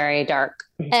be. Very dark.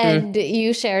 And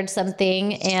you shared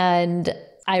something and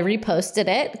I reposted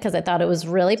it because I thought it was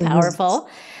really powerful.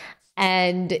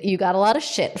 And you got a lot of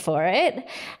shit for it.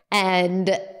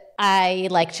 And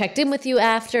I checked in with you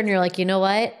after and you're like, you know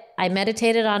what? I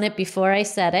meditated on it before I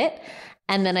said it.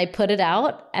 And then I put it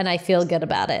out and I feel good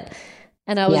about it.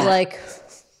 And I was like,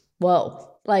 whoa.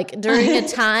 During a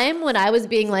time when I was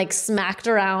being smacked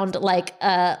around like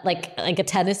a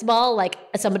tennis ball,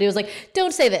 somebody was like,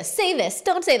 don't say this, say this,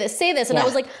 don't say this, say this. And I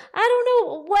was like,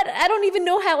 I don't even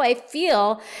know how I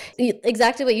feel.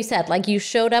 Exactly what you said. You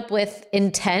showed up with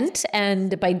intent.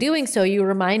 And by doing so, you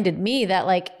reminded me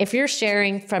that if you're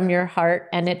sharing from your heart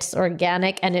and it's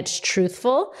organic and it's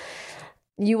truthful,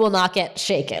 you will not get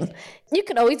shaken. You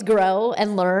can always grow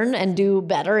and learn and do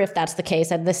better if that's the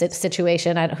case. And this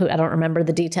situation, I don't remember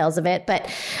the details of it, but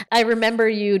I remember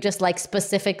you just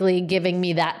specifically giving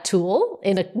me that tool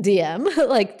in a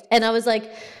DM. And I was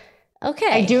like,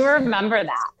 okay. I do remember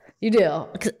that. You do?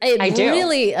 It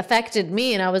really affected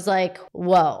me. And I was like,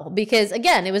 whoa. Because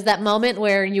again, it was that moment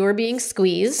where you were being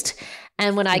squeezed.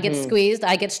 And when I get squeezed,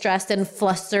 I get stressed and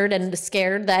flustered and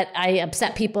scared that I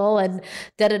upset people and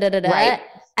da-da-da-da-da. Right.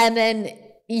 And then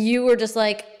you were just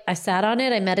like, I sat on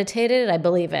it, I meditated, I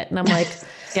believe it. And I'm like,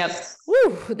 yep.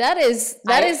 Woo, that is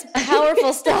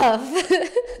powerful stuff.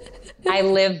 I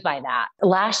live by that.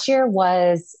 Last year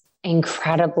was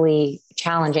incredibly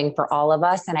challenging for all of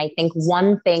us. And I think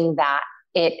one thing that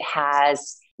it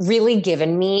has really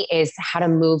given me is how to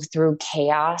move through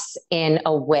chaos in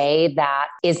a way that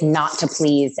is not to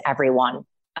please everyone,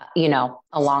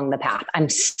 along the path. I'm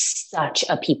such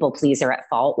a people pleaser at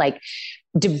fault,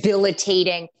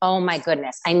 debilitating. Oh my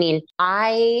goodness. I mean,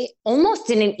 I almost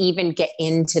didn't even get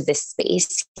into this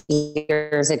space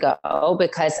years ago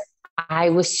because I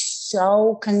was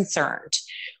so concerned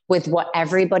with what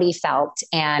everybody felt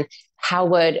and how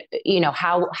would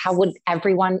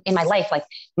everyone in my life,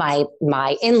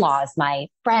 my in-laws, my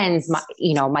friends,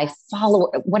 my follower,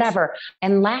 whatever.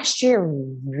 And last year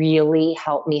really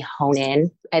helped me hone in.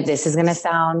 And this is going to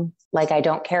sound like I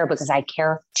don't care because I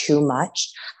care too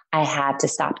much. I had to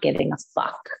stop giving a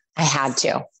fuck. I had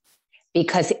to,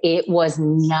 because it was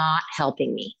not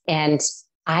helping me. And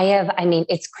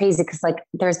it's crazy because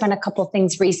there's been a couple of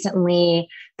things recently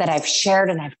that I've shared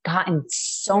and I've gotten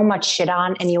so much shit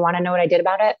on. And you want to know what I did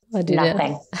about it?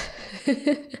 Nothing.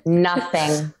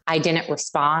 Nothing. I didn't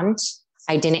respond.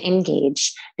 I didn't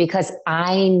engage because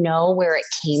I know where it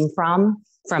came from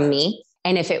me.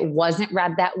 And if it wasn't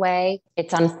read that way,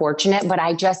 it's unfortunate. But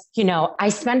I just, I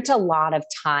spent a lot of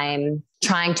time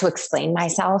trying to explain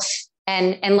myself.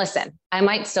 And listen, I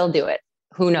might still do it.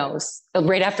 Who knows?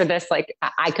 Right after this,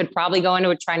 I could probably go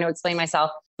into it trying to explain myself.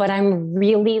 But I'm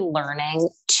really learning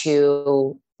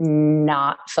to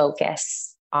not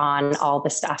focus on all the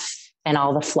stuff and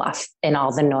all the fluff and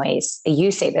all the noise.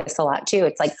 You say this a lot too.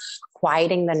 It's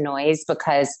quieting the noise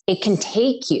because it can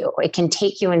take you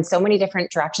in so many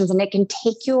different directions and it can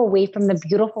take you away from the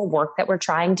beautiful work that we're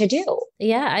trying to do.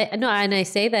 Yeah, I know. And I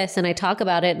say this and I talk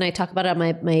about it on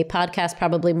my podcast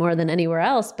probably more than anywhere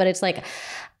else, but it's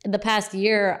the past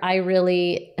year, I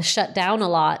really shut down a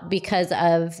lot because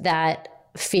of that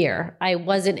fear. I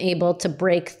wasn't able to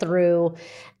break through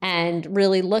and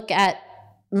really look at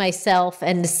myself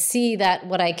and see that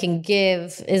what I can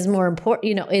give is more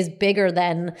important, is bigger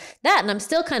than that. And I'm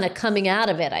still kind of coming out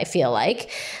of it, I feel like,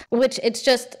 which it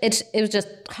was just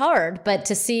hard. But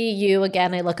to see you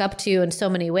again, I look up to you in so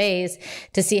many ways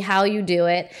to see how you do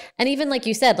it. And even like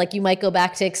you said, you might go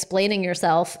back to explaining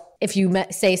yourself if you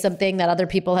say something that other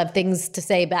people have things to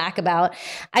say back about.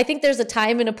 I think there's a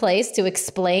time and a place to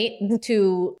explain,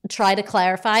 to try to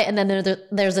clarify. And then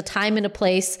there's a time and a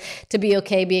place to be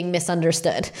okay being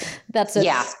misunderstood. That's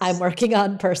what I'm working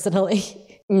on personally.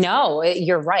 No,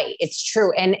 you're right. It's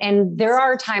true. And there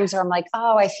are times where I'm like,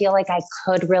 oh, I feel like I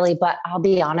could really, but I'll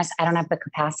be honest, I don't have the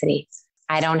capacity.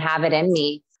 I don't have it in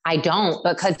me. I don't,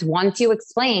 because once you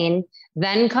explain,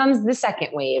 then comes the second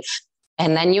wave.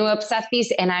 And then you upset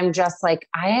these. And I'm just like,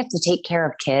 I have to take care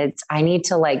of kids. I need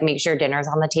to like make sure dinner's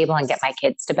on the table and get my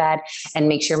kids to bed and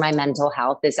make sure my mental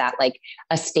health is at like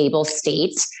a stable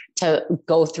state to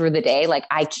go through the day. Like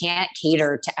I can't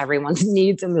cater to everyone's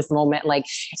needs in this moment. Like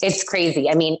it's crazy.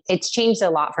 I mean, it's changed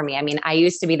a lot for me. I mean, I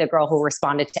used to be the girl who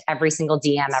responded to every single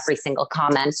DM, every single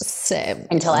comment. Same.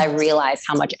 Until I realized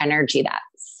how much energy that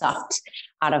sucked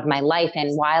out of my life.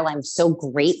 And while I'm so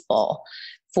grateful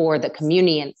for the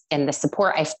community and the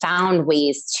support, I found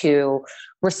ways to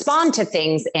respond to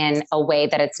things in a way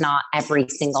that it's not every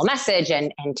single message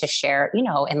and to share, you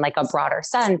know, in like a broader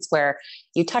sense where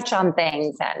you touch on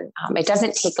things and it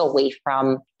doesn't take away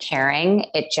from caring.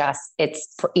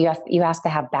 You have to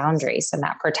have boundaries and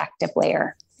that protective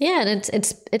layer. Yeah. And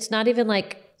it's not even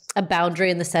like a boundary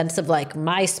in the sense of like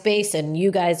my space and you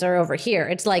guys are over here.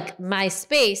 It's like my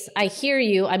space. I hear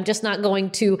you. I'm just not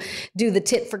going to do the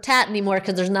tit for tat anymore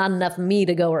because there's not enough me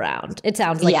to go around. It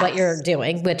sounds like what you're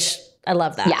doing, which I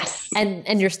love that. Yes.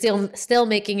 And you're still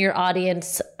making your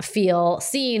audience feel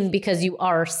seen because you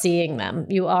are seeing them.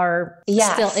 You are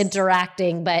still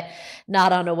interacting, but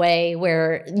not on a way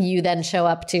where you then show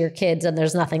up to your kids and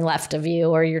there's nothing left of you,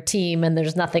 or your team and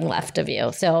there's nothing left of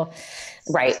you. So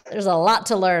right. There's a lot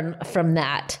to learn from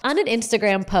that. On an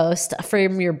Instagram post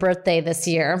from your birthday this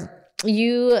year,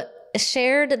 you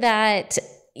shared that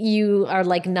you are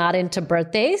like not into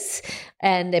birthdays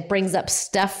and it brings up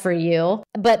stuff for you.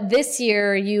 But this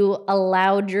year you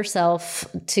allowed yourself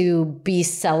to be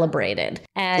celebrated.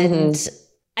 And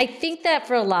I think that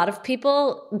for a lot of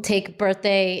people take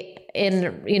birthday in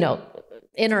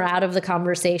or out of the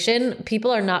conversation,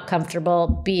 people are not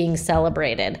comfortable being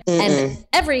celebrated. And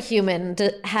every human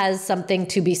has something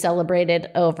to be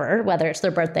celebrated over, whether it's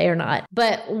their birthday or not.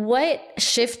 But what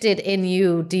shifted in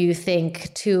you, do you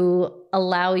think, to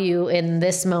allow you in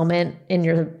this moment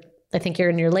I think you're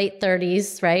in your late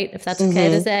 30s, right? If that's okay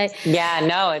to say. Yeah,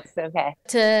 no, it's okay.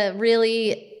 To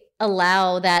really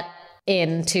allow that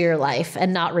into your life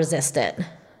and not resist it.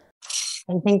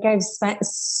 I think I've spent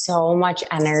so much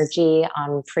energy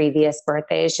on previous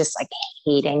birthdays, just like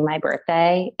hating my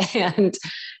birthday. And,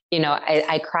 you know,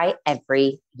 I cry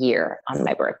every year on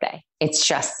my birthday. It's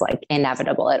just like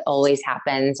inevitable. It always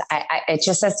happens. It's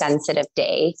just a sensitive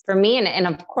day for me. And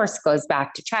of course goes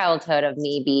back to childhood of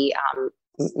maybe,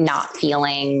 not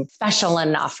feeling special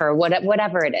enough or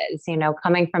whatever it is, you know,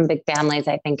 coming from big families.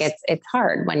 I think it's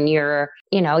hard when your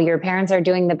parents are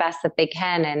doing the best that they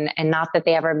can and not that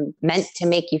they ever meant to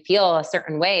make you feel a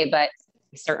certain way, but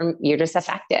you're just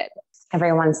affected.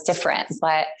 Everyone's different.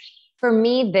 But for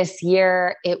me this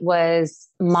year, it was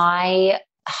my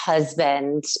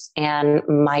husband and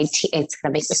my it's going to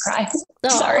make me cry.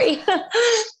 Sorry.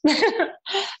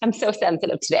 I'm so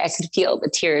sensitive today. I could feel the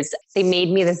tears. They made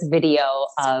me this video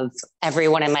of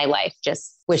everyone in my life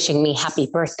just wishing me happy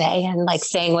birthday and like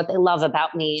saying what they love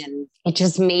about me. And it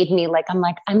just made me like,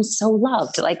 I'm so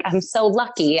loved. Like, I'm so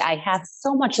lucky. I have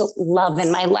so much love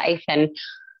in my life. And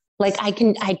like, I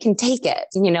can take it,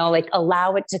 you know, like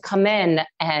allow it to come in.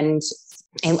 And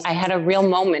I had a real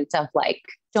moment of like,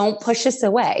 don't push us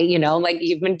away. You know, like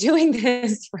you've been doing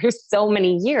this for so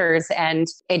many years and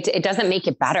it doesn't make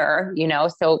it better, you know?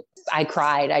 So I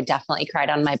cried. I definitely cried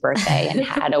on my birthday and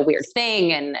had a weird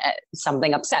thing and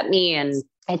something upset me. And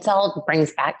it's all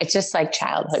brings back, it's just like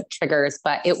childhood triggers,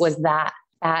 but it was that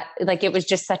like, it was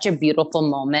just such a beautiful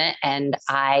moment. And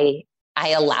I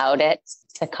allowed it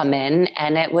to come in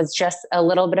and it was just a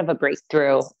little bit of a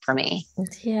breakthrough for me.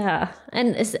 Yeah.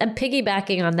 And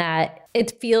piggybacking on that,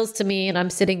 it feels to me, and I'm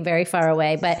sitting very far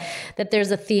away, but that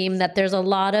there's a theme that there's a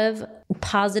lot of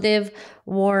positive,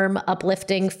 warm,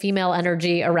 uplifting female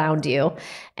energy around you.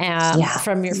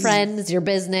 From your friends, your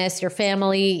business, your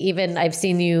family, even I've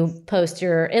seen you post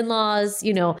your in-laws,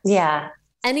 you know. Yeah.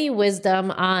 Any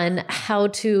wisdom on how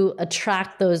to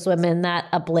attract those women that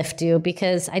uplift you?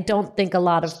 Because I don't think a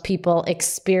lot of people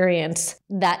experience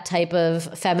that type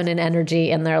of feminine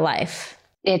energy in their life.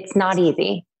 It's not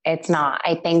easy. It's not.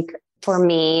 I think for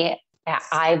me,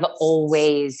 I've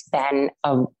always been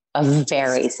a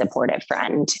very supportive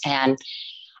friend. And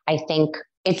I think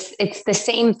it's the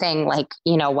same thing. Like,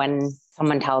 you know, when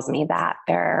someone tells me that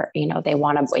they're, you know, they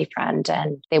want a boyfriend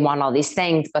and they want all these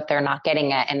things, but they're not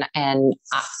getting it. And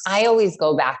I always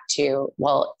go back to,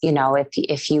 well, you know,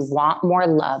 if you want more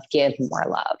love, give more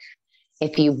love.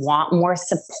 If you want more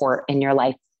support in your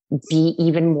life, be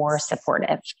even more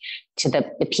supportive to the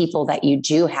people that you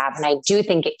do have. And I do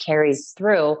think it carries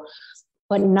through,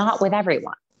 but not with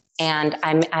everyone. And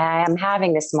I am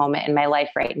having this moment in my life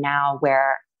right now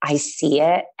where I see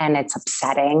it and it's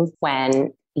upsetting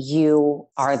when you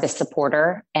are the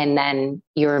supporter and then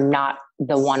you're not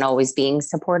the one always being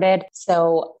supported.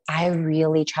 So I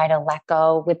really try to let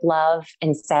go with love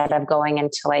instead of going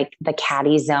into like the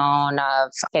catty zone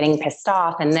of getting pissed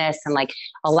off and this, and like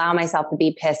allow myself to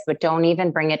be pissed, but don't even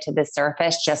bring it to the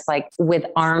surface. Just like with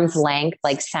arm's length,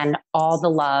 like send all the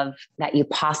love that you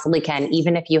possibly can,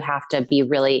 even if you have to be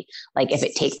really like, if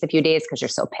it takes a few days because you're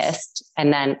so pissed,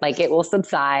 and then like it will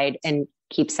subside, and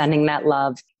keep sending that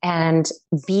love and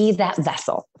be that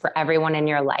vessel for everyone in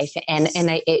your life. And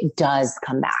it does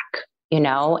come back, you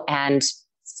know, and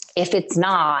if it's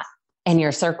not, and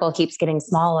your circle keeps getting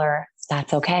smaller,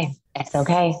 that's okay. It's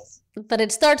okay. But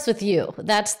it starts with you.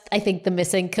 That's, I think, the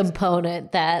missing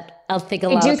component that I'll think a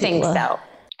lot of people. I do think so.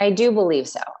 I do believe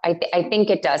so. I think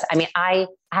it does. I mean,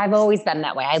 I've always been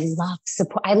that way. I love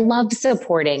support. I love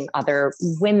supporting other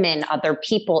women, other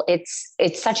people. It's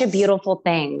such a beautiful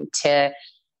thing to,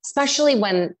 especially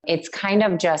when it's kind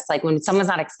of just like when someone's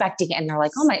not expecting it and they're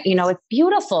like, oh my, you know, it's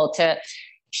beautiful to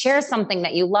share something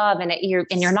that you love and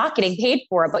you're not getting paid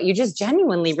for it, but you just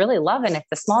genuinely really love it. And it's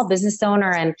a small business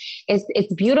owner, and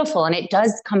it's beautiful. And it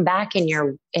does come back in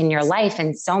your life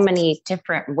in so many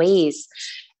different ways.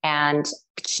 And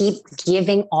keep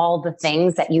giving all the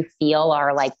things that you feel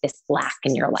are like this lack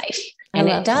in your life. And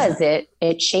it does,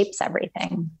 it shapes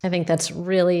everything. I think that's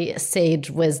really sage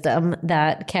wisdom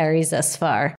that carries us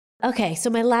far. Okay.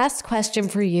 So my last question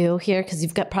for you here, because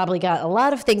you've probably got a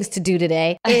lot of things to do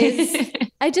today, is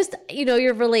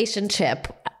your relationship.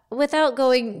 Without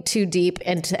going too deep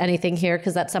into anything here,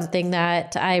 because that's something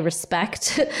that I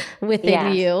respect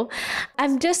within you,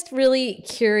 I'm just really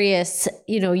curious.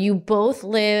 You know, you both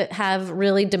have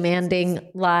really demanding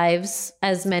lives,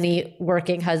 as many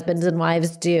working husbands and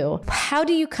wives do. How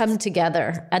do you come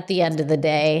together at the end of the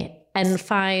day and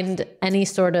find any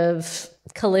sort of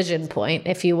collision point,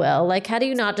 if you will? Like, how do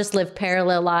you not just live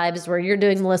parallel lives where you're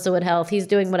doing Melissa Wood Health, he's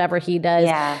doing whatever he does,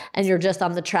 and you're just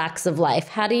on the tracks of life?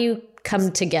 How do you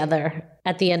come together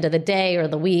at the end of the day or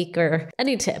the week, or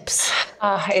any tips?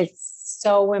 It's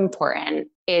so important.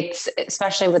 It's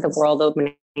especially with the world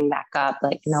opening back up,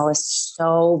 like Noah's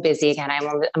so busy again.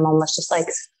 I'm almost just like,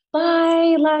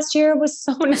 bye. Last year was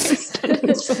so nice.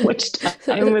 Spending so much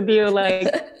time with you.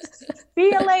 Like,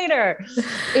 see you later.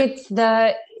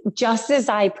 Just as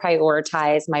I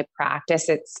prioritize my practice,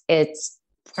 it's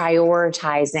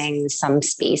prioritizing some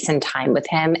space and time with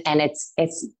him. And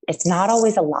it's not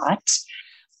always a lot,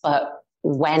 but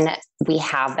when we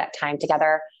have that time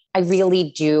together, I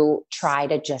really do try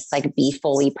to just like be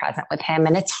fully present with him.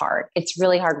 And it's hard. It's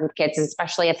really hard with kids, and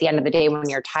especially at the end of the day when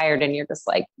you're tired and you're just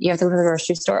like, you have to go to the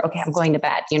grocery store. Okay, I'm going to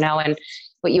bed, you know,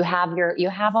 but you have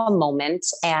a moment,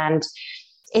 and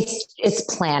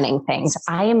it's planning things.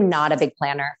 I am not a big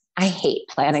planner. I hate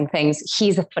planning things.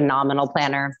 He's a phenomenal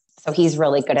planner, so he's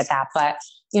really good at that. But,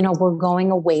 you know, we're going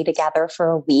away together for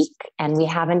a week, and we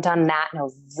haven't done that in a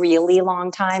really long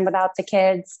time without the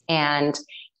kids. And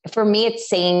for me, it's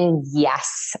saying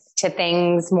yes to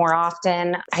things more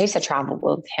often. I used to travel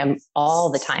with him all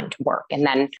the time to work. And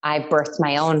then I birthed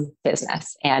my own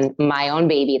business and my own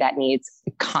baby that needs,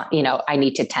 I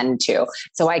need to tend to.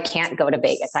 So I can't go to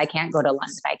Vegas. I can't go to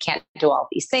London. I can't do all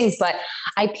these things, but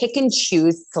I pick and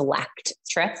choose select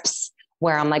trips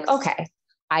where I'm like, okay,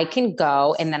 I can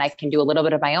go and then I can do a little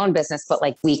bit of my own business, but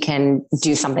like we can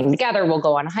do something together. We'll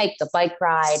go on a hike, the bike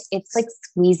ride. It's like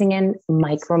squeezing in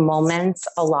micro moments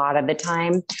a lot of the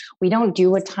time. We don't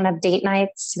do a ton of date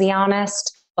nights, to be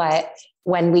honest, but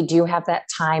when we do have that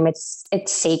time, it's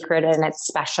sacred and it's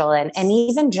special. And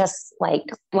even just like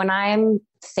when I'm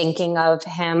thinking of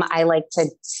him, I like to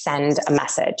send a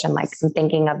message. I'm like, I'm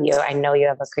thinking of you. I know you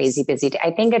have a crazy busy day.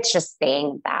 I think it's just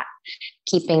saying that,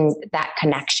 keeping that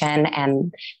connection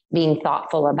and being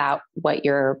thoughtful about what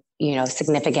your,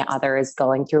 significant other is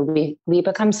going through. We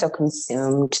become so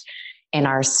consumed in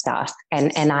our stuff.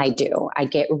 And I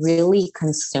get really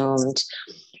consumed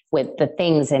with the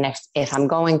things. And if I'm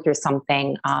going through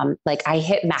something, like I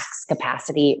hit max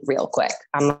capacity real quick.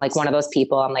 I'm like one of those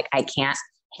people, I'm like, I can't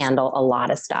handle a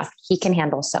lot of stuff. He can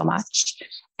handle so much.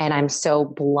 And I'm so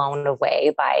blown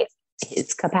away by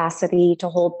his capacity to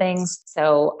hold things.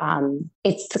 So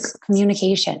it's the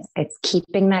communication. It's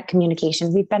keeping that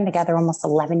communication. We've been together almost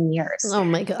 11 years. Oh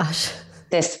my gosh.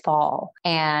 This fall.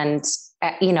 And,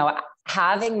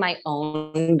 having my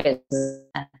own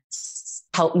business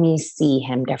helped me see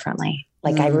him differently.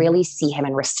 Like I really see him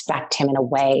and respect him in a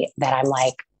way that I'm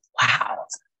like, wow,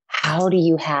 how do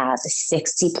you have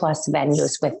 60 plus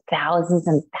venues with thousands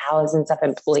and thousands of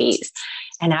employees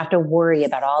and have to worry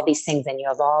about all these things? And you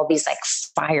have all these like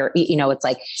fire, it's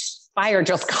like fire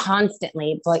drills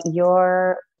constantly, but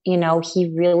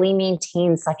he really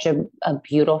maintains such a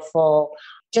beautiful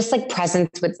just like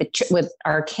presence with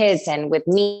our kids and with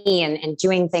me and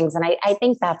doing things. And I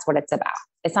think that's what it's about.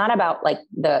 It's not about like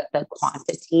the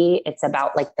quantity. It's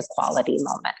about like the quality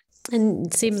moment. And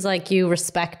it seems like you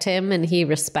respect him and he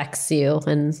respects you.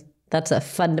 And that's a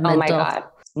fundamental. Oh my God.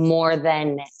 More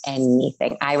than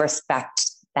anything. I respect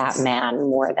that man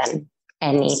more than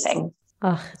anything.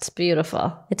 Oh, it's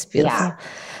beautiful. It's beautiful. Yeah.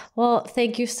 Well,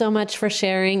 thank you so much for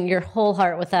sharing your whole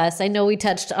heart with us. I know we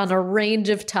touched on a range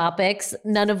of topics,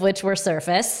 none of which were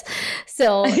surface.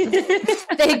 So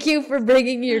thank you for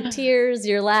bringing your tears,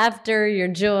 your laughter, your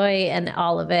joy, and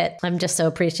all of it. I'm just so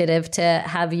appreciative to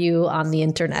have you on the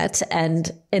internet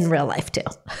and in real life too.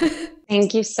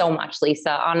 Thank you so much,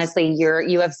 Lisa. Honestly,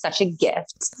 you have such a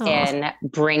gift in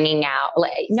bringing out.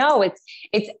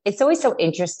 It's always so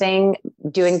interesting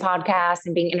doing podcasts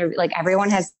and being interviewed. Like everyone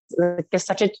has, there's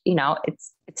such a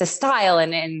it's a style,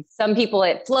 and some people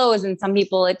it flows, and some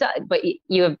people it does. But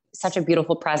you have such a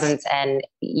beautiful presence, and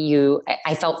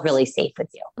I felt really safe with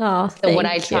you. Oh, so what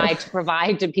I tried to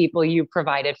provide to people, you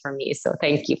provided for me. So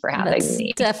thank you for having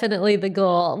me. Definitely the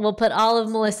goal. We'll put all of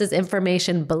Melissa's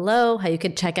information below, how you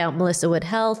could check out Melissa Wood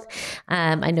Health.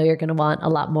 I know you're going to want a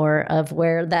lot more of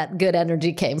where that good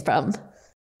energy came from.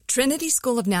 Trinity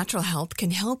School of Natural Health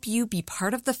can help you be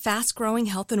part of the fast-growing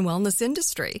health and wellness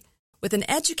industry. With an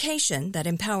education that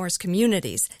empowers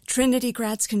communities, Trinity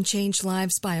grads can change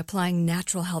lives by applying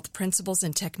natural health principles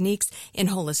and techniques in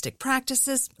holistic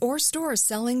practices or stores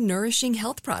selling nourishing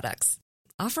health products.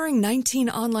 Offering 19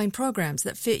 online programs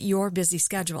that fit your busy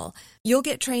schedule, you'll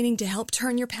get training to help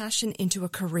turn your passion into a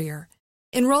career.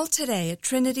 Enroll today at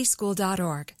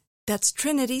trinityschool.org. That's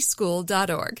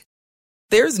trinityschool.org.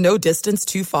 There's no distance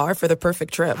too far for the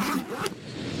perfect trip.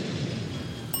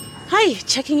 Hi,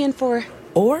 checking in for...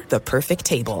 Or the perfect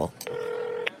table.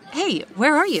 Hey,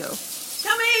 where are you?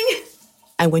 Coming!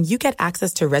 And when you get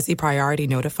access to Resi Priority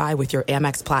Notify with your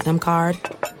Amex Platinum card...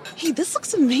 Hey, this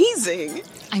looks amazing.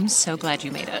 I'm so glad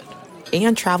you made it.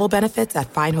 And travel benefits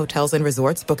at fine hotels and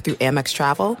resorts booked through Amex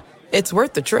Travel. It's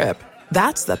worth the trip.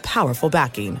 That's the powerful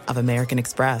backing of American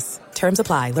Express. Terms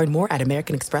apply. Learn more at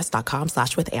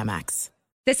americanexpress.com/withAmex.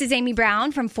 This is Amy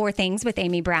Brown from 4 Things with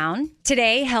Amy Brown.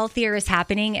 Today, Healthier is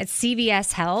happening at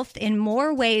CVS Health in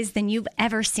more ways than you've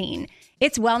ever seen.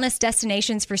 It's wellness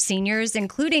destinations for seniors,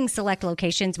 including select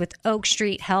locations with Oak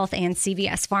Street Health and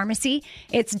CVS Pharmacy.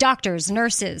 It's doctors,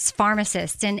 nurses,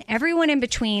 pharmacists, and everyone in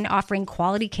between offering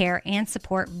quality care and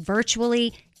support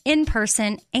virtually, in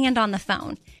person, and on the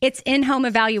phone. It's in-home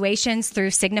evaluations through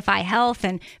Signify Health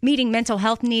and meeting mental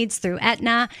health needs through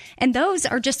Aetna. And those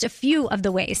are just a few of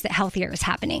the ways that Healthier is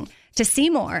happening. To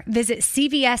see more, visit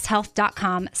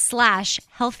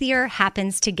cvshealth.com/healthier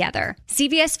happens together.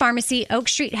 CVS Pharmacy, Oak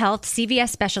Street Health,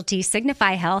 CVS Specialty,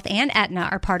 Signify Health, and Aetna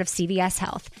are part of CVS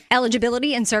Health.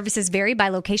 Eligibility and services vary by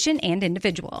location and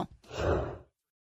individual.